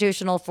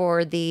unconstitutional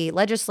for the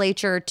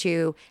legislature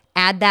to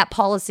add that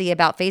policy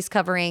about face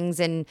coverings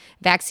and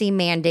vaccine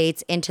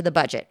mandates into the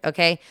budget.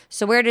 Okay.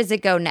 So where does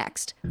it go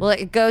next? Well,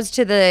 it goes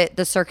to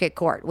the circuit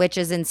court, which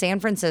is in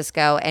San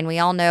Francisco. And we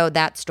all know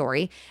that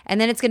story.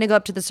 And then it's going to go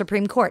up to the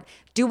Supreme Court.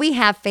 Do we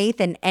have faith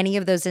in any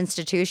of those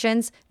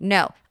institutions?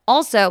 No.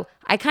 Also,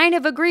 I kind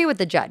of agree with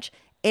the judge.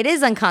 It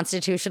is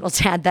unconstitutional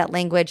to add that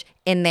language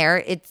in there.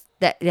 It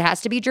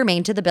has to be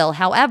germane to the bill.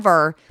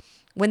 However,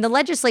 when the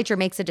legislature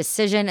makes a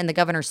decision and the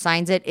governor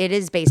signs it, it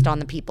is based on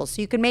the people.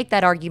 So you can make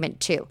that argument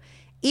too.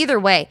 Either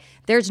way,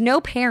 there's no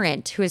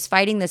parent who is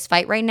fighting this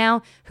fight right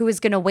now who is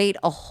going to wait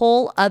a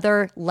whole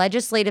other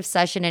legislative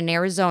session in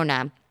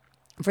Arizona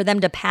for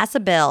them to pass a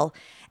bill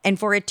and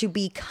for it to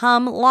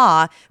become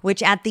law,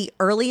 which at the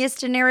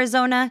earliest in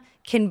Arizona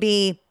can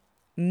be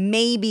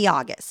maybe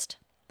August.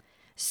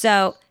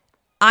 So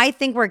I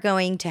think we're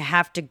going to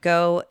have to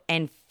go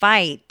and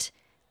fight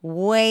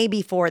way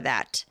before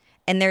that.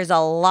 And there's a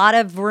lot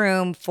of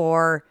room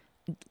for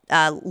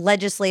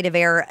legislative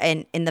error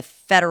in the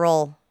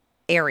federal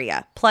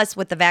area. Plus,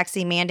 with the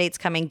vaccine mandates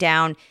coming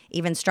down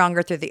even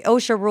stronger through the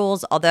OSHA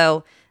rules,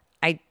 although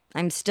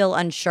I'm still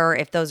unsure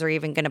if those are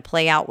even going to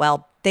play out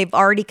well they've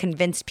already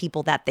convinced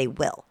people that they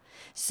will.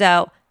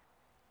 So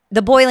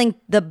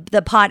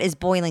the pot is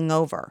boiling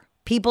over.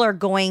 People are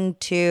going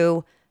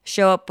to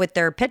show up with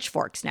their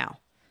pitchforks now.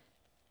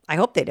 I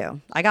hope they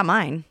do. I got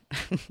mine.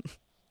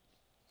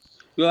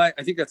 Well,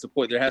 I think that's the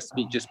point. There has to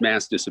be just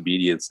mass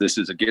disobedience. This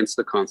is against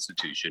the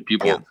Constitution.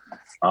 People,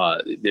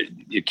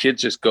 your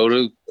kids just go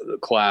to the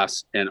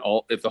class, and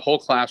if the whole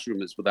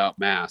classroom is without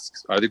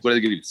masks, what are they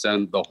going to do?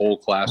 Send the whole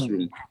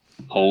classroom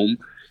home?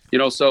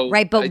 So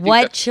right. But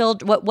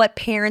what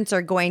parents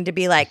are going to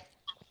be like?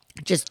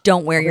 Just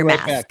don't wear your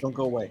mask. Back. Don't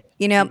go away.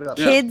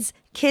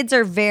 Kids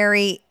are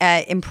very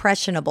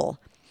impressionable.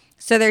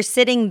 So they're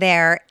sitting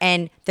there,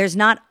 and there's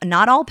not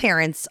all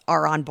parents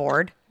are on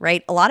board,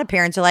 right? A lot of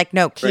parents are like,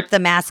 no, keep the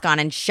mask on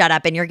and shut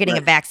up, and you're getting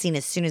a vaccine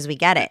as soon as we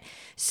get it.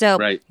 So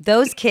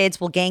those kids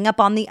will gang up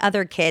on the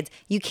other kids.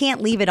 You can't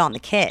leave it on the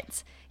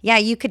kids. Yeah,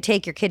 you could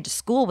take your kid to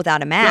school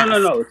without a mask.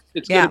 No.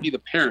 It's going to be the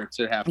parents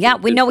that have to. Yeah,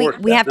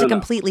 we have to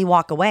completely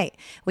walk away.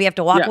 We have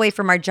to walk away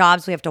from our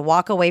jobs. We have to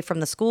walk away from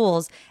the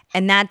schools.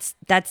 And that's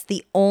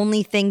the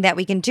only thing that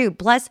we can do.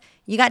 Plus,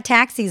 you got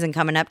tax season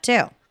coming up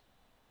too.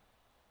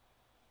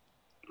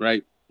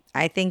 Right.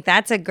 I think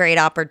that's a great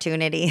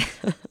opportunity.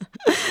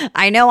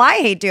 I know I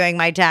hate doing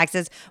my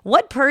taxes.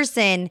 What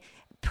person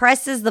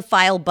presses the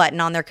file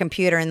button on their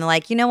computer and they're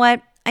like, you know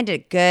what? I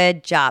did a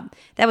good job.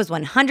 That was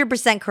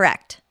 100%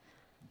 correct.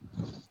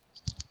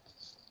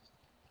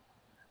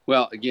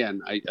 Well,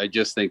 again, I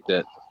just think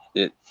that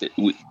the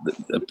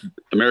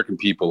American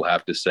people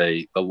have to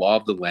say the law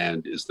of the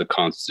land is the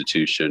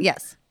Constitution.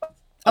 Yes.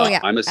 Oh,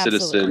 yeah. I'm a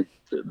citizen.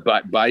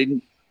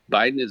 Biden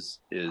is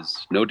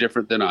no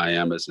different than I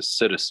am as a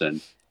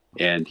citizen.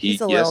 And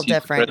he's a little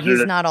different.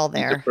 He's not all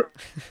there.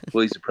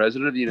 He's the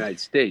president of the United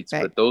States,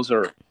 right.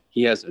 But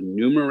he has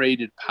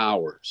enumerated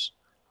powers,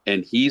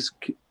 and he's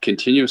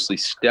continuously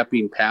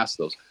stepping past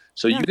those.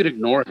 So you could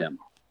ignore him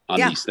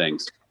on these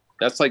things.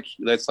 That's like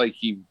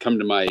he come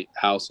to my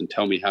house and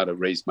tell me how to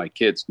raise my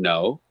kids.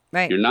 No,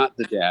 right. You're not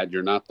the dad.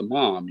 You're not the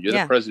mom. You're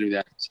the president of the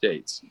United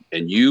States,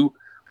 and you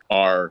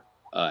are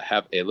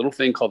have a little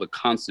thing called the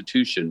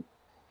Constitution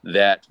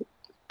that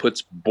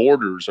puts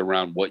borders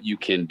around what you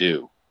can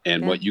do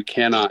and what you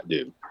cannot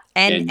do.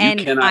 And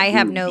I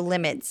have no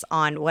limits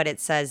on what it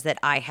says that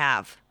I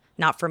have,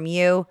 not from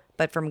you,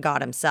 but from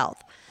God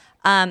himself.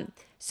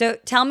 So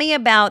tell me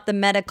about the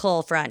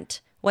medical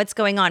front. What's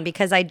going on?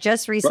 Because I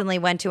just recently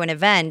went to an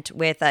event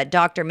with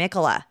Dr.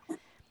 Mikola,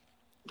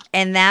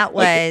 and that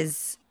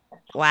was,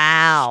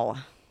 wow.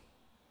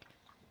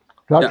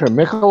 Dr.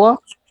 Mikola?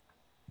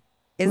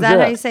 Is that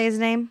how you say his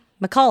name?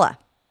 Mikola.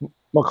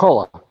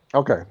 Mikola.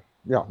 Okay.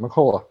 Yeah,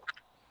 Mikola.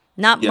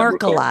 Not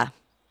Mercola.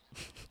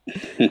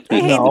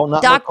 No,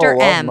 not Dr.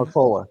 Mikola, M.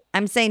 Mikola.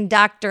 I'm saying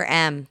Dr.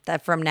 M.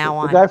 That from now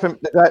on.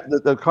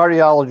 The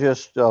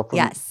cardiologist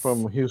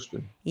from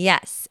Houston.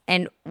 Yes,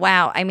 and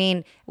wow, I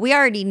mean, we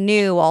already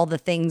knew all the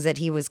things that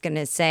he was going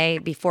to say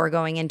before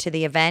going into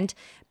the event,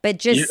 but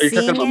just you're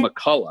talking about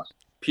McCullough,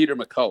 Peter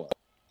McCullough.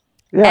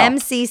 Yeah.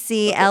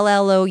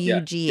 McCllough.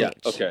 Yeah.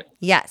 Okay.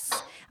 Yes,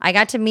 I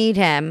got to meet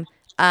him.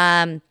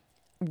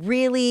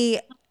 Really,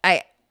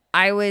 I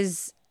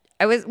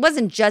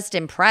wasn't just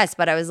impressed,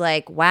 but I was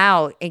like,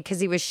 wow, because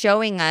he was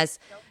showing us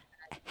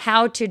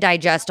how to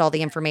digest all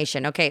the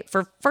information. Okay,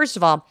 first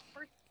of all,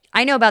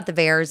 I know about the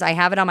VAERS. I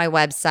have it on my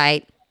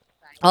website,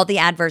 all the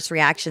adverse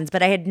reactions,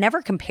 but I had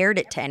never compared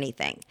it to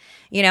anything.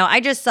 I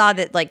just saw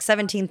that like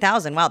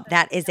 17,000. Wow,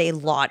 that is a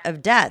lot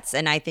of deaths,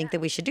 and I think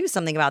that we should do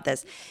something about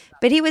this.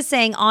 But he was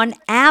saying on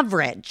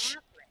average,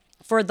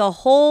 for the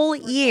whole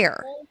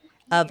year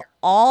of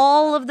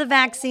all of the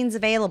vaccines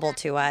available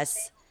to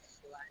us,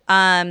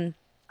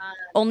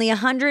 only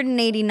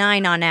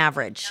 189 on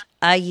average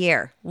a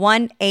year,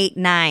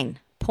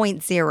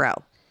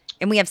 189.0.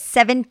 And we have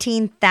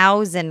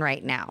 17,000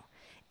 right now.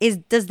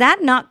 Does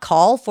that not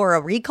call for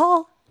a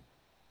recall?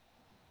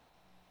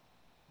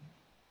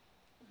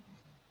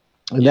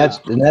 And that's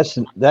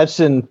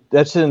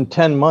in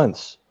 10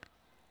 months.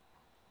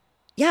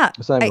 Yeah.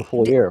 It's not even a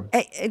full year.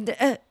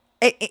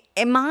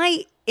 Am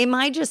I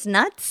just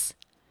nuts?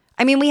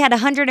 I mean, we had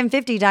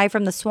 150 die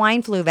from the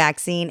swine flu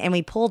vaccine and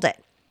we pulled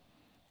it.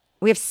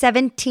 We have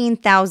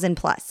 17,000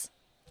 plus.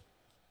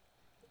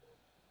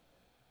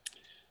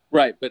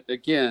 Right. But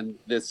again,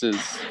 this is...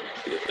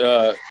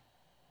 Are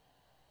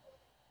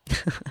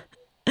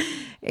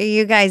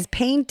you guys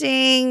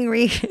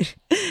painting,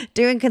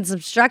 doing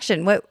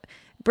construction? What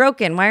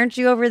broken? Why aren't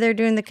you over there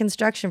doing the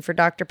construction for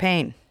Dr.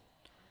 Payne?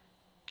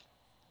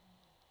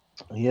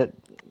 Yeah,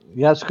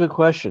 that's a good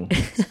question.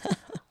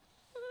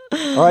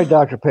 All right,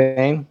 Dr.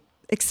 Payne.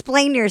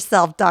 Explain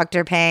yourself,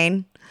 Dr.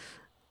 Payne.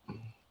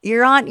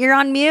 You're on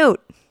mute.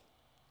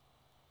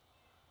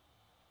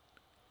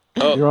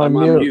 Oh, You're I'm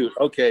on on mute. mute.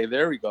 Okay,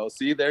 there we go.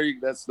 See,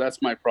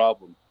 that's my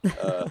problem.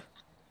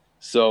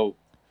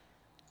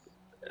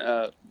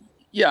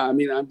 Yeah, I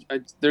mean,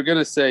 they're going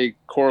to say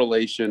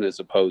correlation as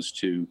opposed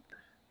to,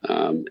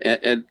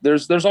 and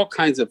there's all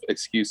kinds of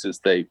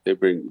excuses they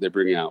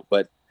bring out.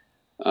 But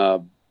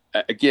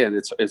again,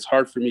 it's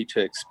hard for me to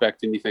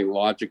expect anything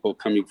logical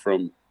coming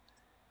from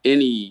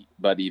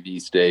anybody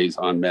these days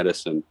on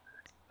medicine.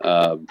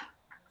 One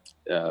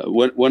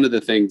of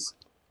the things,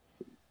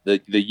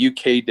 the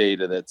UK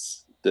data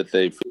that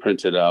they've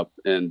printed up,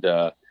 and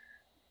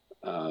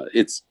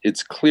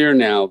it's clear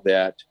now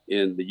that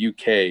in the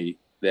UK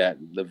that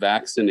the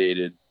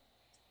vaccinated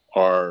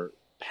are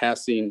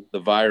passing the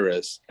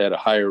virus at a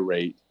higher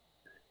rate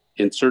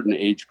in certain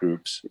age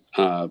groups,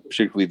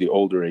 particularly the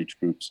older age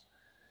groups,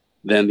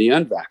 than the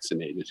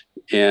unvaccinated.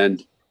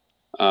 And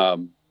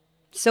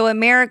so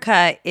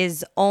America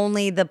is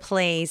only the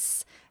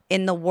place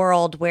in the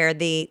world where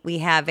we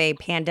have a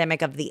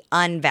pandemic of the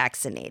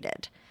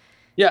unvaccinated.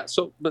 Yeah.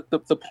 So, but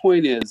the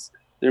point is,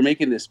 they're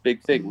making this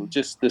big thing,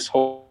 just this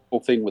whole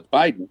thing with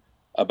Biden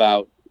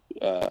about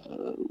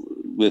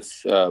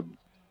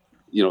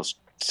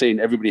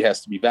saying everybody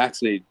has to be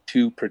vaccinated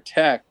to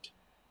protect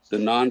the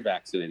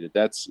non-vaccinated.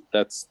 That's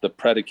the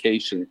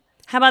predication.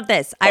 How about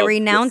this? I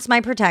renounce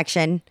my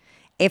protection.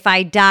 If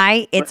I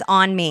die, it's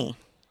on me.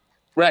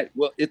 Right.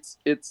 Well, it's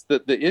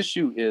the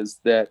issue is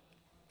that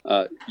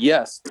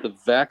yes, the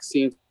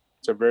vaccines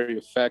are very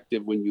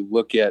effective when you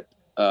look at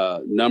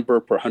number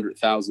per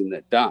 100,000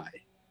 that die.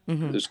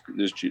 Mm-hmm.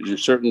 You're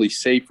certainly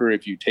safer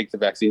if you take the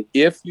vaccine.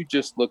 If you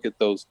just look at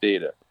those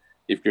data,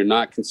 if you're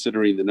not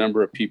considering the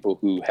number of people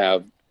who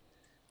have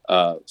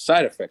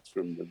side effects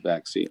from the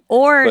vaccine,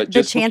 or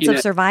the chance of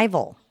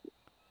survival.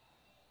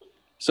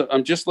 So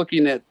I'm just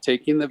looking at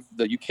taking the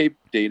UK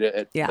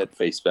data at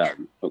face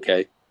value,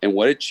 okay? And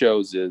what it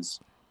shows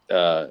is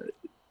that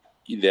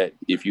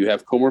if you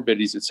have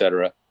comorbidities, et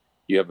cetera,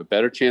 you have a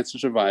better chance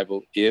of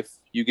survival if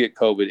you get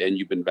COVID and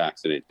you've been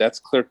vaccinated. That's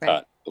clear cut,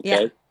 right.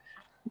 Okay? Yeah.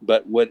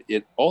 But what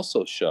it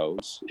also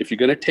shows, if you're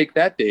going to take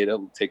that data,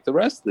 take the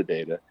rest of the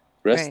data.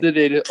 The rest of the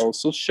data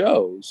also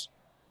shows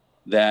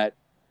that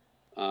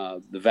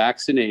the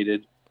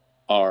vaccinated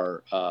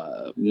are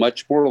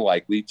much more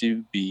likely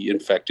to be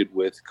infected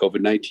with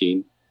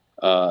COVID-19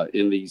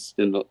 in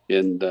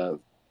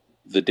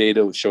the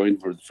data showing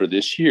for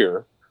this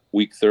year,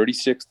 week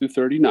 36 through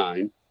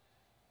 39.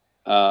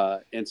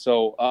 And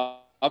so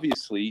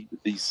obviously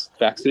these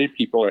vaccinated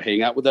people are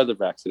hanging out with other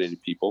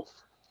vaccinated people,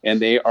 and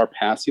they are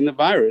passing the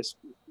virus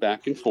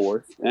back and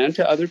forth and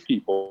to other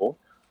people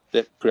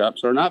that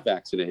perhaps are not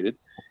vaccinated.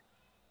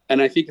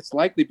 And I think it's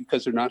likely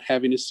because they're not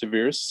having as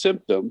severe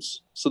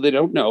symptoms, so they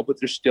don't know, but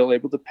they're still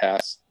able to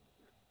pass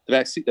the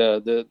vaccine,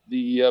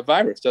 the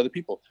virus to other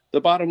people. The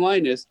bottom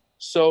line is,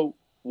 so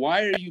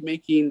why are you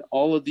making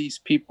all of these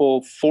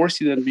people,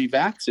 forcing them to be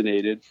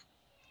vaccinated?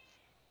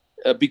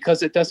 Because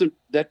that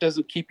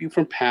doesn't keep you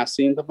from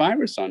passing the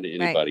virus on to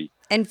anybody. Right.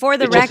 And for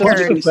the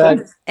record,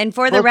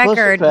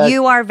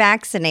 you are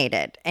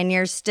vaccinated, and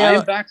you're still. I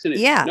am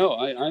vaccinated. Yeah. No,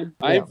 I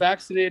am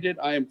vaccinated.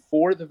 I am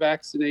for the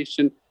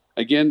vaccination.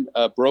 Again,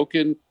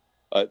 Broken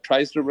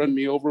tries to run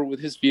me over with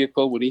his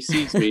vehicle when he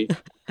sees me,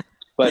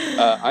 but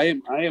I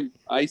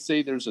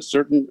say there's a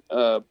certain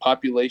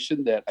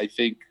population that I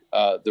think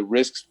the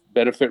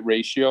risk-benefit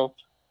ratio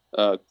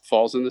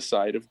falls on the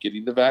side of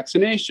getting the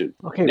vaccination.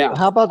 Okay, now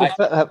how about the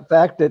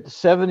fact that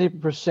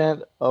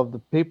 70% of the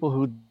people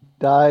who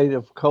died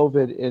of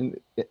COVID in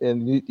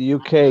the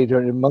UK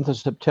during the month of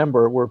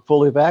September were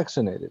fully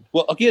vaccinated?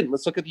 Well, again,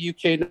 let's look at the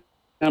UK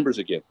numbers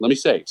again. Let me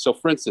say, so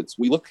for instance,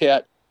 we look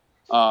at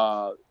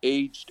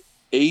aged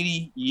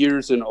 80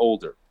 years and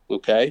older.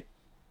 Okay,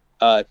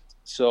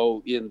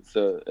 so in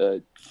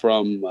the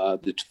from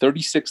the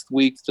 36th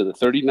week to the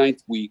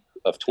 39th week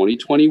of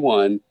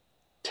 2021,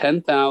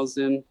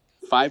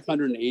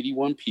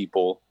 10,581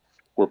 people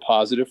were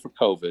positive for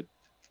COVID,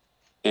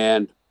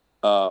 and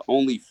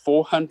only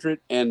 400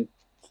 and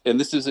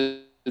this is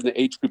in the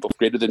age group of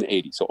greater than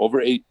 80. So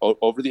over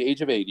the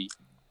age of 80,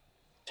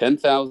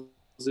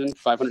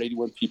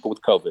 10,581 people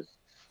with COVID.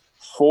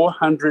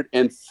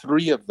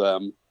 403 of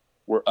them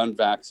were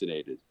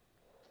unvaccinated.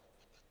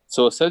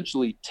 So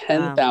essentially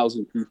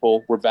 10,000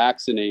 people were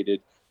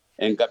vaccinated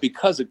and got,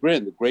 because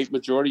again, the great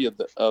majority of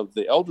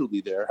the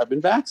elderly there have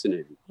been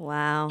vaccinated.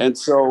 Wow. And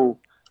so,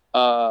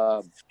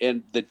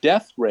 and the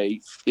death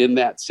rate in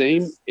that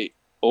same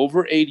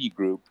over 80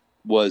 group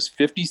was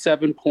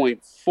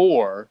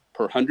 57.4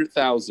 per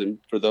 100,000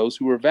 for those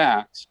who were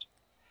vaxxed,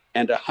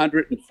 and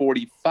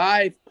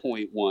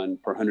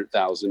 145.1 per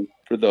 100,000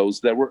 for those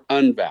that were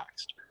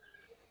unvaxxed.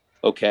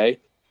 Okay,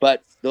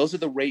 but those are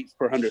the rates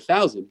per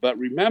 100,000. But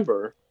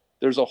remember,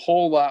 there's a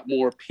whole lot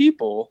more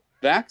people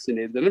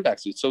vaccinated than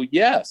unvaccinated. So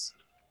yes,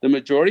 the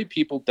majority of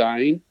people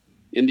dying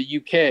in the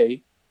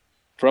UK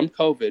from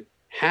COVID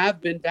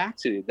have been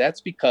vaccinated. That's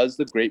because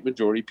the great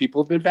majority of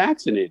people have been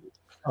vaccinated.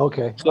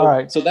 Okay, so, all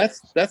right. So that's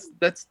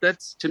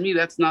to me,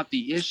 that's not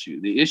the issue.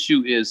 The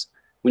issue is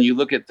when you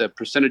look at the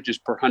percentages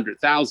per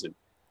 100,000.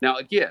 Now,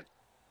 again,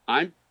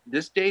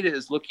 this data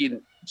is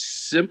looking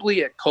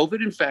simply at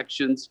COVID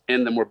infections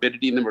and the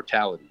morbidity and the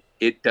mortality.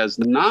 It does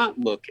not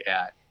look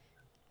at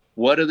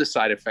what are the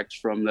side effects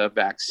from the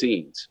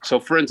vaccines. So,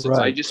 for instance,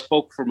 I just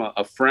spoke from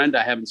a friend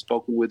I haven't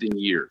spoken with in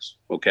years,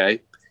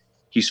 okay?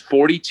 He's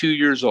 42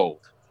 years old.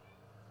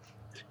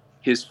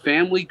 His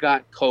family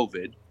got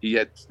COVID. He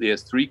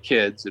has 3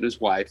 kids and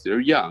his wife. They're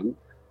young.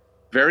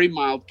 very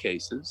mild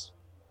cases.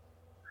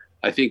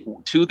 I think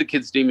 2 of the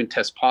kids didn't even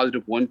test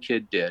positive. 1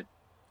 kid did.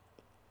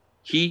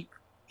 He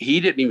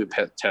didn't even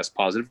test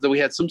positive, though he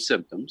had some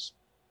symptoms.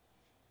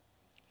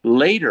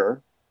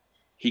 Later,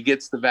 he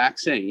gets the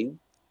vaccine.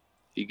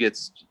 He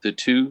gets the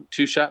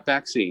two-shot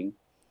vaccine.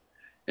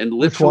 And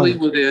literally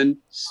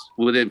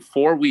within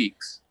 4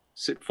 weeks,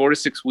 4 to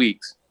 6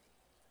 weeks,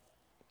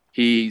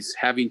 he's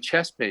having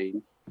chest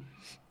pain.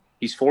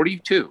 He's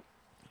 42.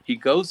 He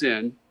goes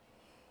in.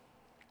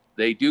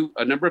 They do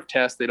a number of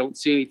tests. They don't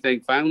see anything.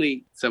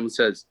 Finally, someone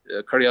says,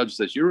 a cardiologist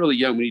says, "You're really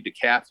young. We need to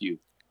cath you."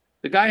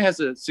 The guy has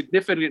a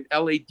significant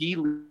LAD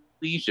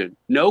lesion,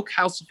 no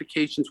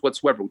calcifications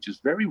whatsoever, which is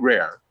very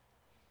rare.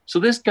 So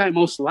this guy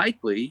most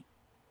likely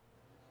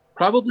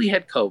probably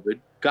had COVID,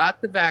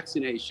 got the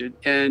vaccination,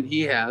 and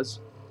he has,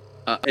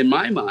 in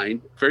my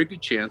mind, very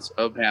good chance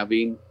of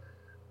having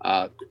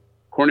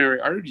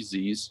coronary artery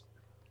disease,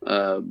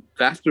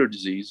 vascular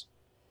disease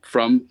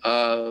from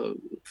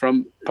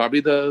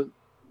probably the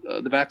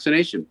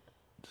vaccination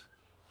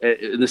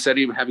in the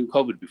setting of having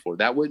COVID before.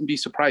 That wouldn't be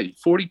surprising.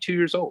 42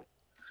 years old.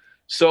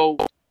 So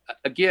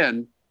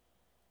again,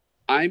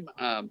 I'm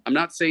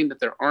not saying that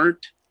there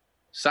aren't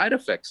side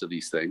effects of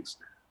these things.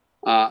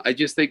 I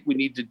just think we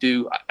need to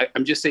do.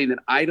 I'm just saying that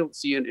I don't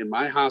see it in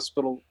my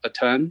hospital a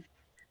ton,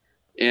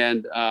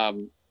 and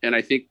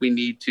I think we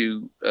need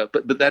to.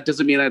 But that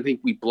doesn't mean I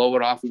think we blow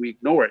it off and we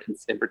ignore it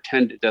and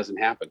pretend it doesn't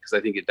happen, because I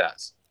think it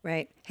does.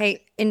 Right.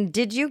 Hey, and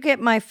did you get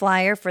my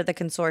flyer for the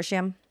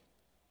consortium?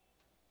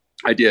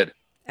 I did.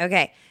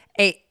 Okay.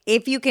 Hey,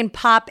 if you can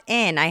pop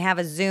in, I have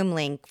a Zoom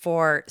link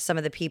for some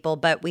of the people,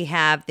 but we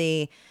have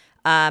the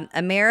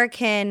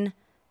American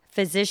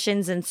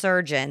Physicians and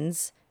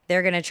Surgeons.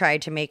 They're going to try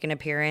to make an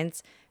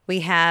appearance. We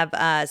have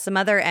some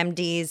other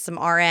MDs, some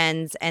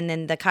RNs, and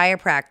then the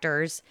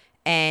chiropractors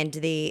and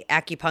the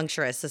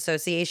acupuncturist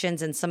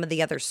associations and some of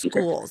the other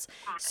schools.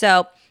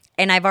 So,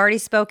 and I've already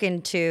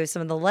spoken to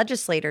some of the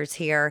legislators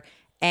here,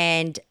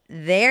 and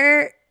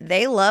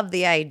they love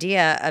the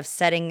idea of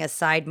setting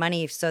aside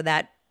money so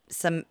that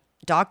some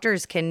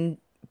doctors can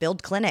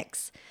build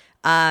clinics,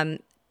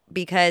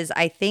 because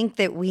I think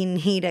that we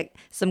need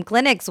some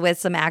clinics with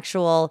some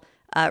actual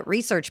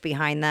research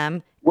behind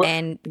them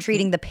and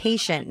treating the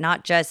patient,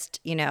 not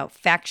just,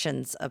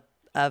 factions of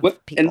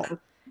people.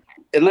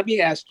 And let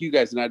me ask you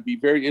guys, and I'd be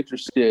very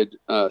interested,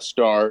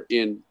 Star,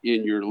 in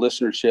your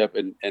listenership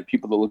and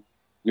people that look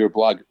at your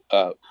blog,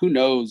 who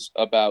knows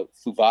about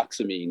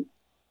fluvoxamine,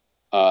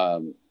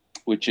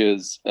 which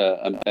is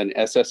an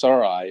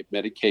SSRI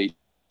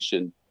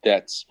medication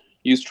that's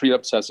used to treat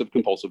obsessive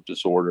compulsive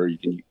disorder. You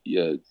can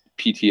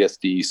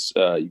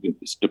PTSD, you can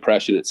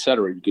depression,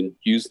 etc. You can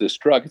use this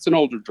drug. It's an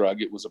older drug.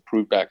 It was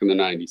approved back in the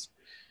 90s.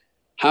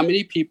 How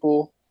many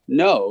people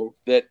know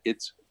that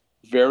it's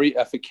very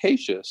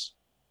efficacious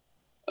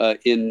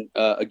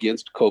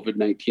against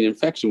COVID-19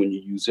 infection when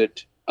you use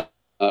it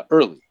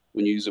early,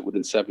 when you use it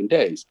within 7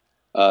 days?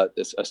 A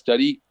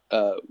study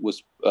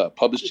was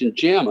published in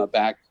JAMA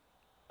back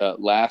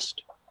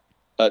last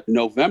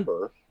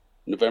November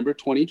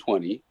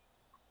 2020,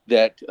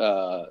 that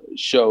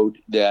showed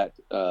that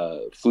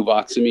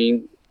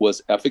fluvoxamine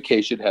was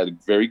efficacious, had a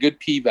very good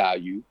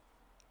p-value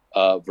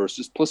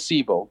versus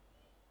placebo.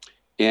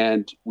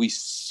 And we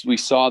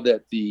saw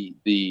that the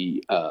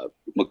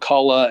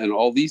McCullough and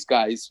all these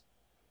guys,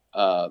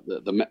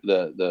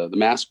 the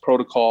MASK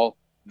protocol,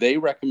 they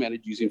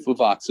recommended using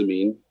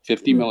fluvoxamine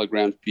 50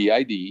 milligrams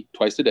BID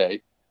twice a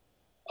day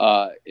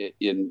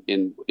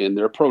in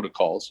their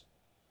protocols.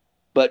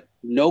 But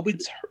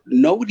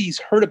nobody's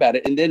heard about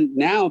it. And then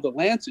now the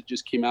Lancet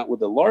just came out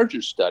with a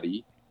larger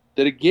study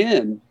that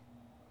again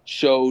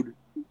showed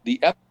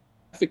the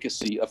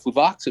efficacy of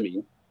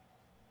fluvoxamine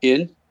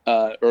in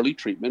early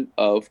treatment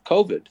of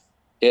COVID.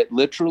 It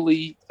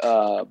literally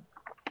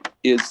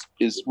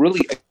is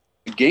really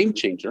a game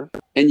changer.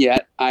 And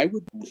yet I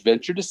would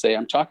venture to say,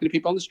 I'm talking to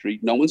people on the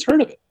street, no one's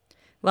heard of it.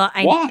 Well,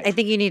 I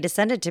think you need to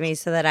send it to me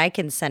so that I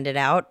can send it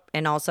out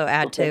and also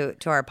add to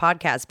our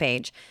podcast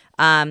page.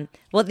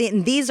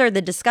 These are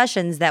the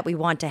discussions that we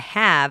want to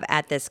have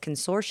at this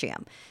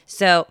consortium.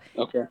 So,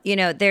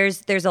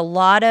 there's a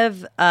lot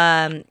of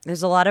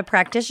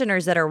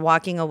practitioners that are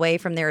walking away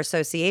from their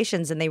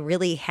associations and they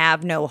really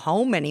have no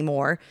home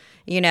anymore.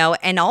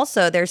 And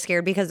also they're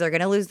scared because they're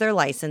going to lose their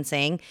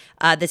licensing.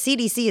 The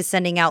CDC is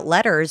sending out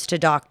letters to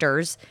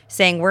doctors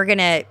saying we're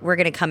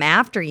gonna come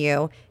after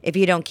you if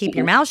you don't keep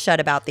your mouth shut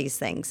about these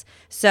things.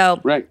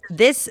 So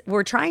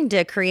we're trying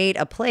to create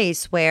a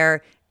place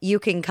where you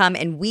can come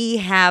and we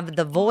have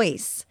the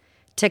voice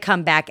to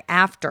come back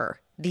after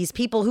these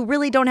people who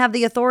really don't have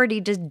the authority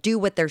to do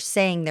what they're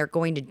saying they're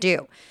going to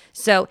do.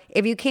 So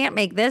if you can't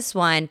make this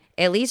one,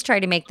 at least try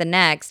to make the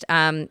next.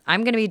 I'm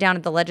going to be down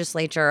at the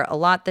legislature a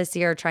lot this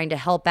year trying to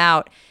help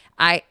out.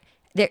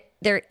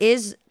 There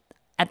is,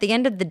 at the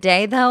end of the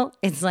day, though,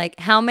 it's like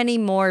how many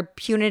more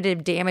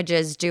punitive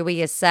damages do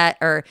we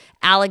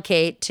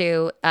allocate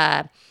to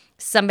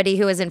somebody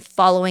who isn't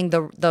following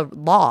the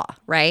law,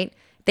 right?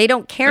 They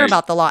don't care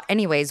about the law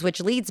anyways, which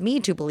leads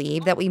me to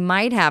believe that we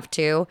might have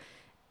to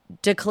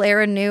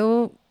declare a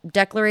new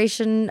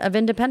Declaration of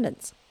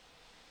Independence.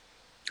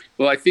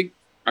 Well, I think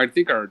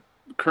our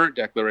current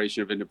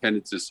Declaration of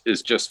Independence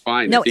is just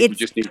fine. No, I think we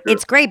just need to,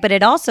 it's great, but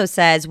it also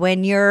says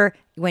when your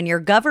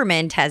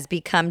government has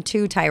become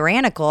too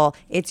tyrannical,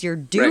 it's your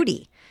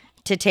duty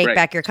to take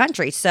back your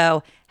country.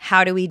 So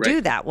how do we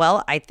do that?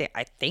 Well, I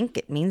think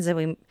it means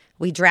that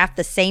we draft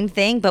the same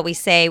thing, but we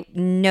say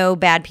no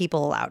bad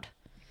people allowed.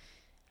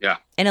 Yeah.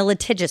 In a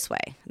litigious way.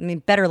 I mean,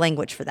 better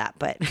language for that,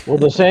 but. Well,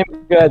 the same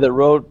guy that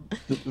wrote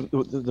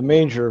the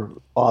major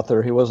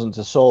author, he wasn't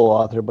the sole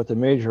author, but the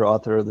major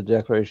author of the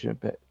Declaration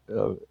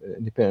of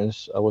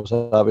Independence was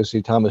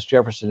obviously Thomas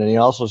Jefferson. And he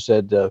also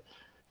said the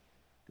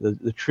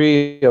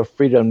tree of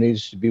freedom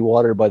needs to be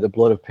watered by the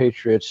blood of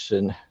patriots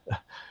and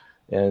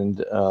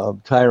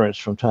tyrants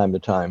from time to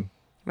time.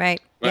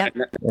 Right. Yeah.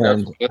 And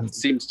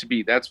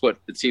that's what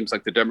it seems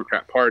like the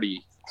Democrat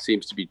Party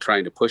seems to be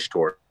trying to push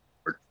toward.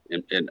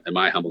 In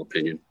my humble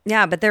opinion.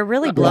 Yeah, but they're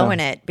really blowing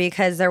it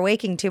because they're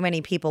waking too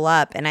many people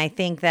up. And I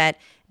think that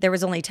there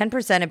was only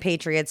 10% of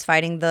patriots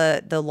fighting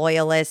the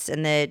loyalists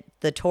and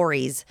the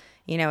Tories,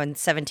 in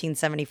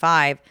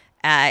 1775.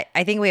 I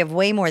think we have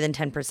way more than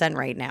 10%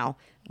 right now.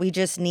 We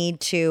just need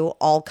to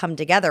all come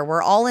together.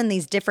 We're all in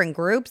these different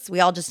groups.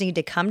 We all just need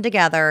to come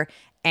together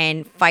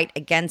and fight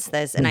against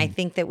this. And I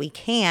think that we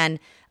can.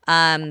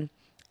 And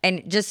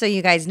just so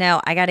you guys know,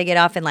 I got to get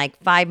off in like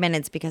 5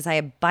 minutes because I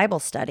have Bible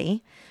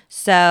study.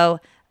 So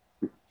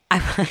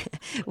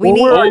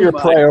where are your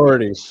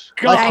priorities?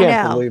 God. I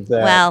can't believe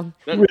that. Well,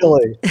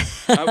 really.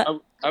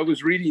 I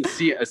was reading a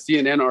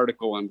CNN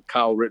article on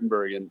Kyle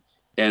Rittenberg,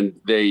 and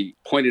they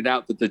pointed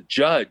out that the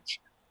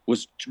judge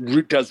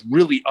does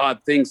really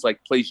odd things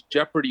like plays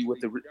Jeopardy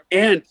with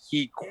and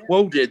he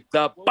quoted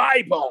the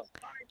Bible.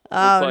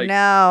 Oh,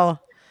 no.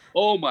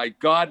 Oh my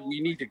God,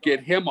 we need to get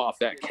him off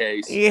that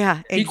case.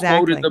 Yeah,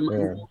 exactly.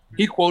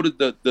 He quoted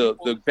the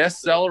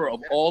bestseller of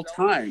all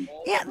time.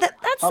 Yeah,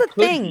 that's the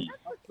thing.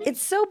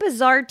 It's so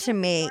bizarre to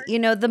me.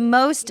 The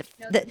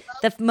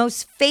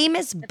most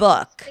famous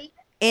book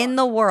in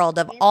the world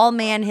of all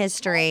man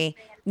history.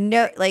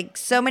 No, like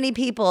so many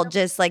people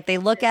just like they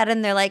look at it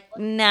and they're like,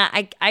 nah,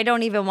 I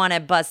don't even want to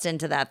bust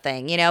into that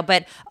thing,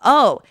 But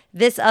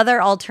this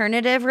other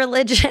alternative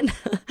religion,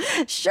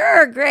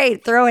 sure,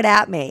 great, throw it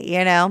at me,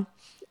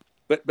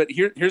 But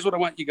here's what I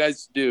want you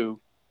guys to do,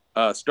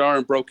 Star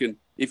and Broken.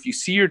 If you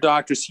see your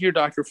doctor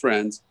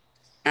friends,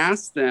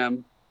 ask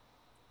them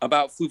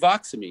about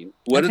fluvoxamine.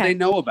 What do they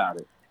know about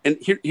it? And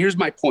here's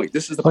my point.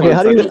 This is the point. Okay,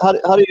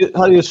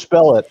 how do you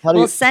spell it?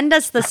 Send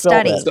us the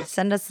study.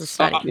 Send us the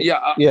study.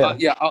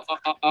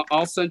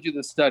 I'll send you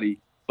the study.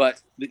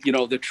 But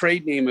the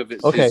trade name of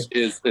it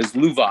is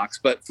Luvox.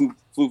 But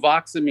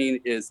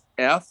fluvoxamine is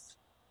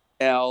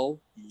FLUVOXAMINE.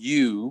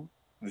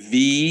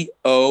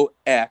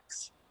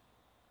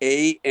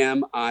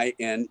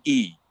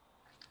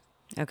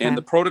 Okay. And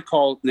the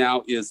protocol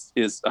now is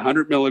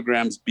 100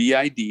 milligrams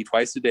BID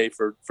twice a day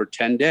for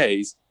 10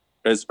 days,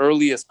 as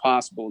early as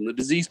possible in the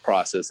disease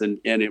process. And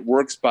it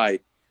works by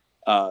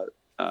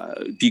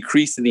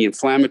decreasing the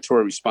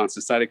inflammatory response,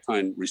 the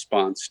cytokine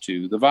response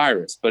to the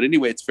virus. But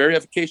anyway, it's very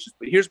efficacious.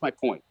 But here's my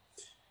point.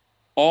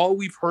 All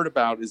we've heard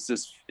about is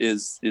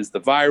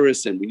the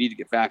virus, and we need to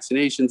get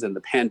vaccinations and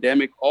the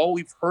pandemic. All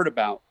we've heard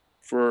about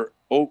for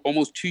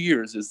almost 2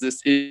 years is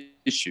this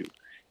issue.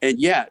 And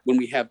yet, when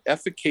we have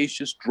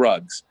efficacious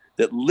drugs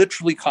that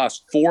literally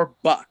cost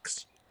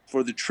 $4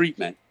 for the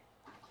treatment,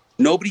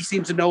 nobody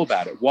seems to know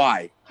about it.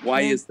 Why?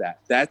 Why is that?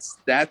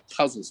 That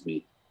puzzles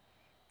me.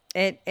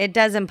 It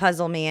doesn't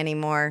puzzle me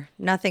anymore.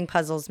 Nothing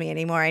puzzles me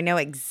anymore. I know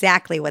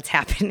exactly what's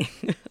happening.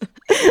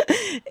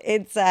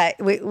 It's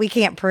we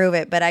can't prove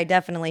it, but I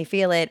definitely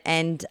feel it.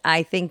 And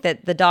I think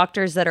that the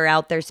doctors that are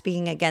out there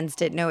speaking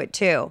against it know it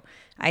too.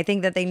 I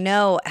think that they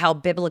know how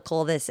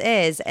biblical this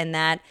is and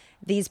that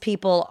these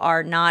people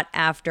are not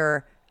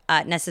after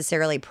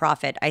necessarily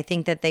profit. I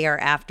think that they are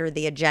after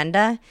the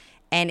agenda,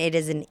 and it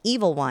is an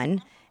evil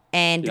one.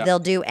 And they'll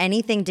do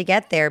anything to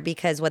get there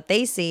because what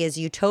they see is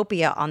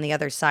utopia on the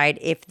other side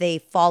if they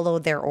follow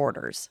their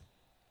orders.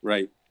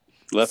 Right.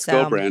 Let's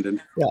go,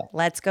 Brandon. Yeah.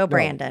 Let's go,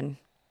 Brandon.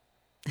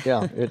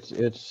 Yeah,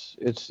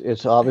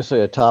 it's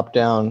obviously a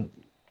top-down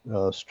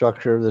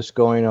structure that's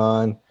going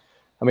on.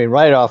 I mean,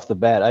 right off the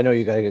bat, I know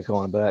you got to get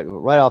going, but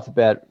right off the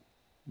bat,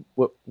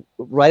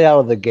 right out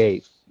of the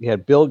gate, you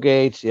had Bill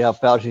Gates, you have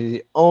Fauci.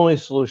 The only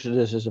solution to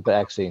this is a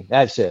vaccine.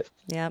 That's it.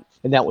 Yep.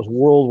 And that was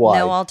worldwide.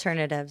 No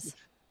alternatives.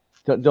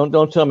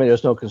 Don't tell me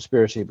there's no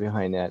conspiracy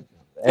behind that.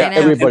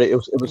 Everybody, it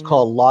was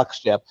called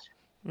lockstep.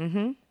 Mm-hmm.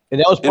 And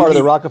that was part of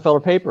the Rockefeller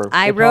paper.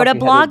 I wrote a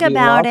blog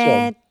about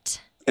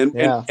it. And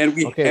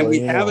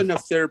we have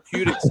enough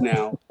therapeutics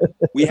now.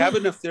 We have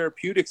enough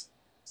therapeutics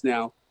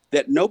now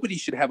that nobody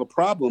should have a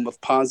problem of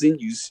pausing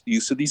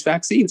use of these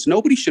vaccines.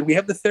 Nobody should. We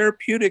have the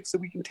therapeutics that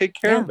we can take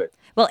care of it.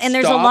 Well, and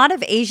there's a lot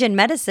of Asian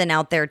medicine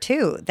out there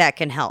too that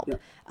can help.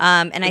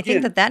 And I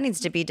think that needs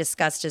to be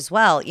discussed as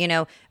well. You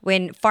know,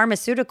 when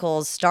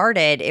pharmaceuticals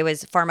started, it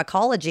was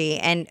pharmacology.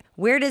 And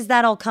where does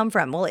that all come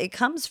from? Well, it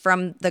comes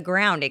from the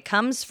ground. It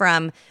comes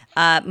from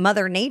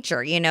Mother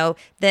Nature. You know,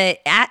 the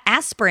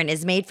aspirin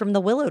is made from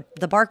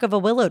the bark of a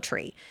willow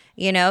tree,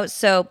 you know,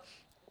 so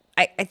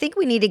I think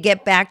we need to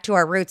get back to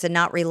our roots and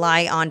not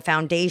rely on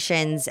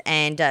foundations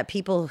and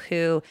people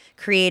who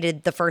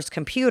created the first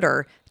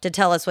computer to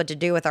tell us what to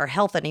do with our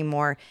health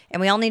anymore.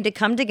 And we all need to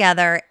come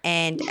together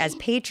and as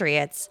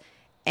patriots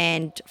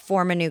and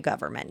form a new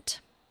government.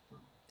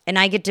 And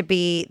I get to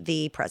be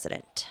the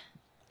president.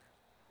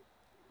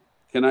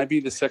 Can I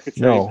be the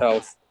Secretary of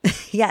Health?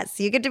 Yes,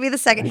 you get to be the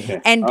second. Okay.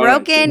 And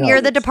Broken,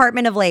 you're the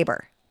Department of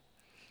Labor.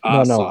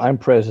 Awesome. No, I'm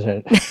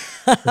president.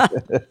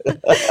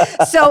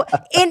 So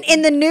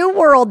in the new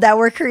world that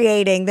we're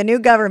creating, the new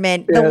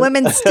government, the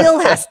woman still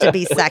has to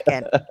be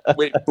second.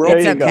 Wait, Broken,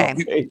 it's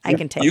okay. I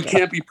can take it. You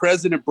can't be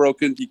president,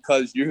 Broken,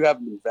 because you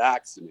haven't been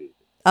vaccinated.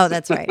 Oh,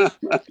 that's right.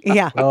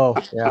 Yeah. Oh,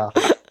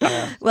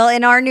 yeah. Well,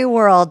 in our new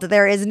world,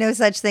 there is no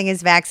such thing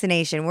as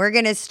vaccination. We're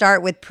going to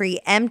start with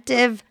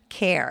preemptive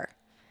care.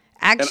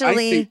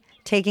 Actually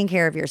taking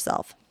care of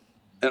yourself.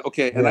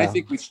 Okay, and I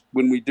think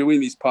when we're doing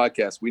these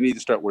podcasts, we need to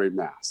start wearing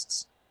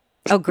masks.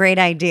 Oh, great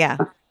idea.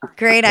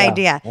 Great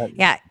idea.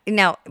 Yeah.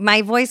 No,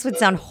 my voice would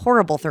sound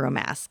horrible through a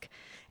mask.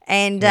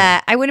 And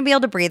I wouldn't be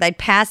able to breathe. I'd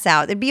pass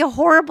out. It'd be a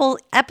horrible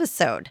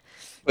episode.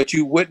 But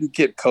you wouldn't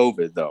get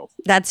COVID, though.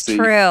 That's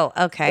true.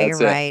 Okay, you're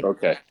right.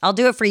 Okay. I'll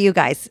do it for you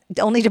guys,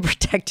 only to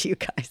protect you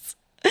guys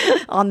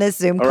on this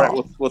Zoom call.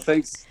 All right. Well,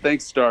 thanks,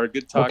 Star.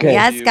 Good talking to you.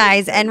 Yes,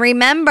 guys. And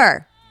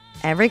remember,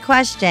 every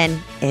question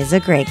is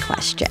a great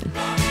question.